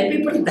our 10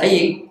 people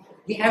dying,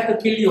 we have to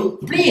kill you.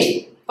 Please,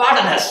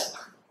 pardon us.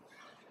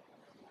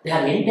 They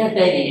are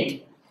entertaining it.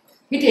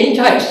 It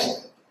enjoys.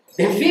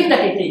 They feel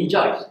that it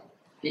enjoys.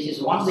 This is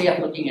one way of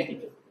looking at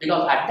it.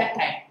 Because at that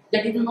time,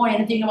 they didn't know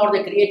anything about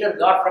the Creator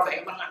God from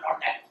heaven and all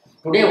that.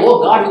 Today, oh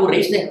God, you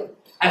raise them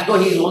as though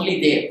He is only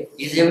there.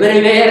 He is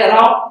everywhere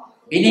around,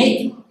 beneath,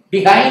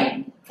 behind,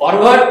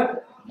 forward,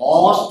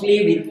 mostly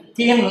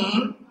within,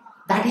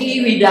 that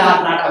we are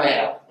not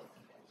aware of.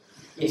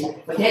 Yes.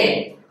 Okay.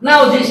 Now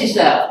this is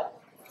a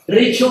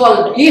ritual.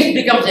 It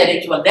becomes a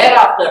ritual.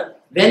 Thereafter,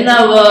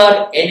 whenever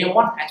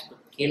anyone has to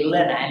kill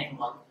an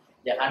animal,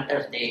 the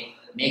hunters, they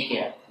make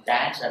a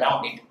dance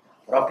around it,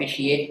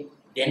 propitiate,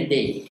 then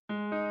they eat.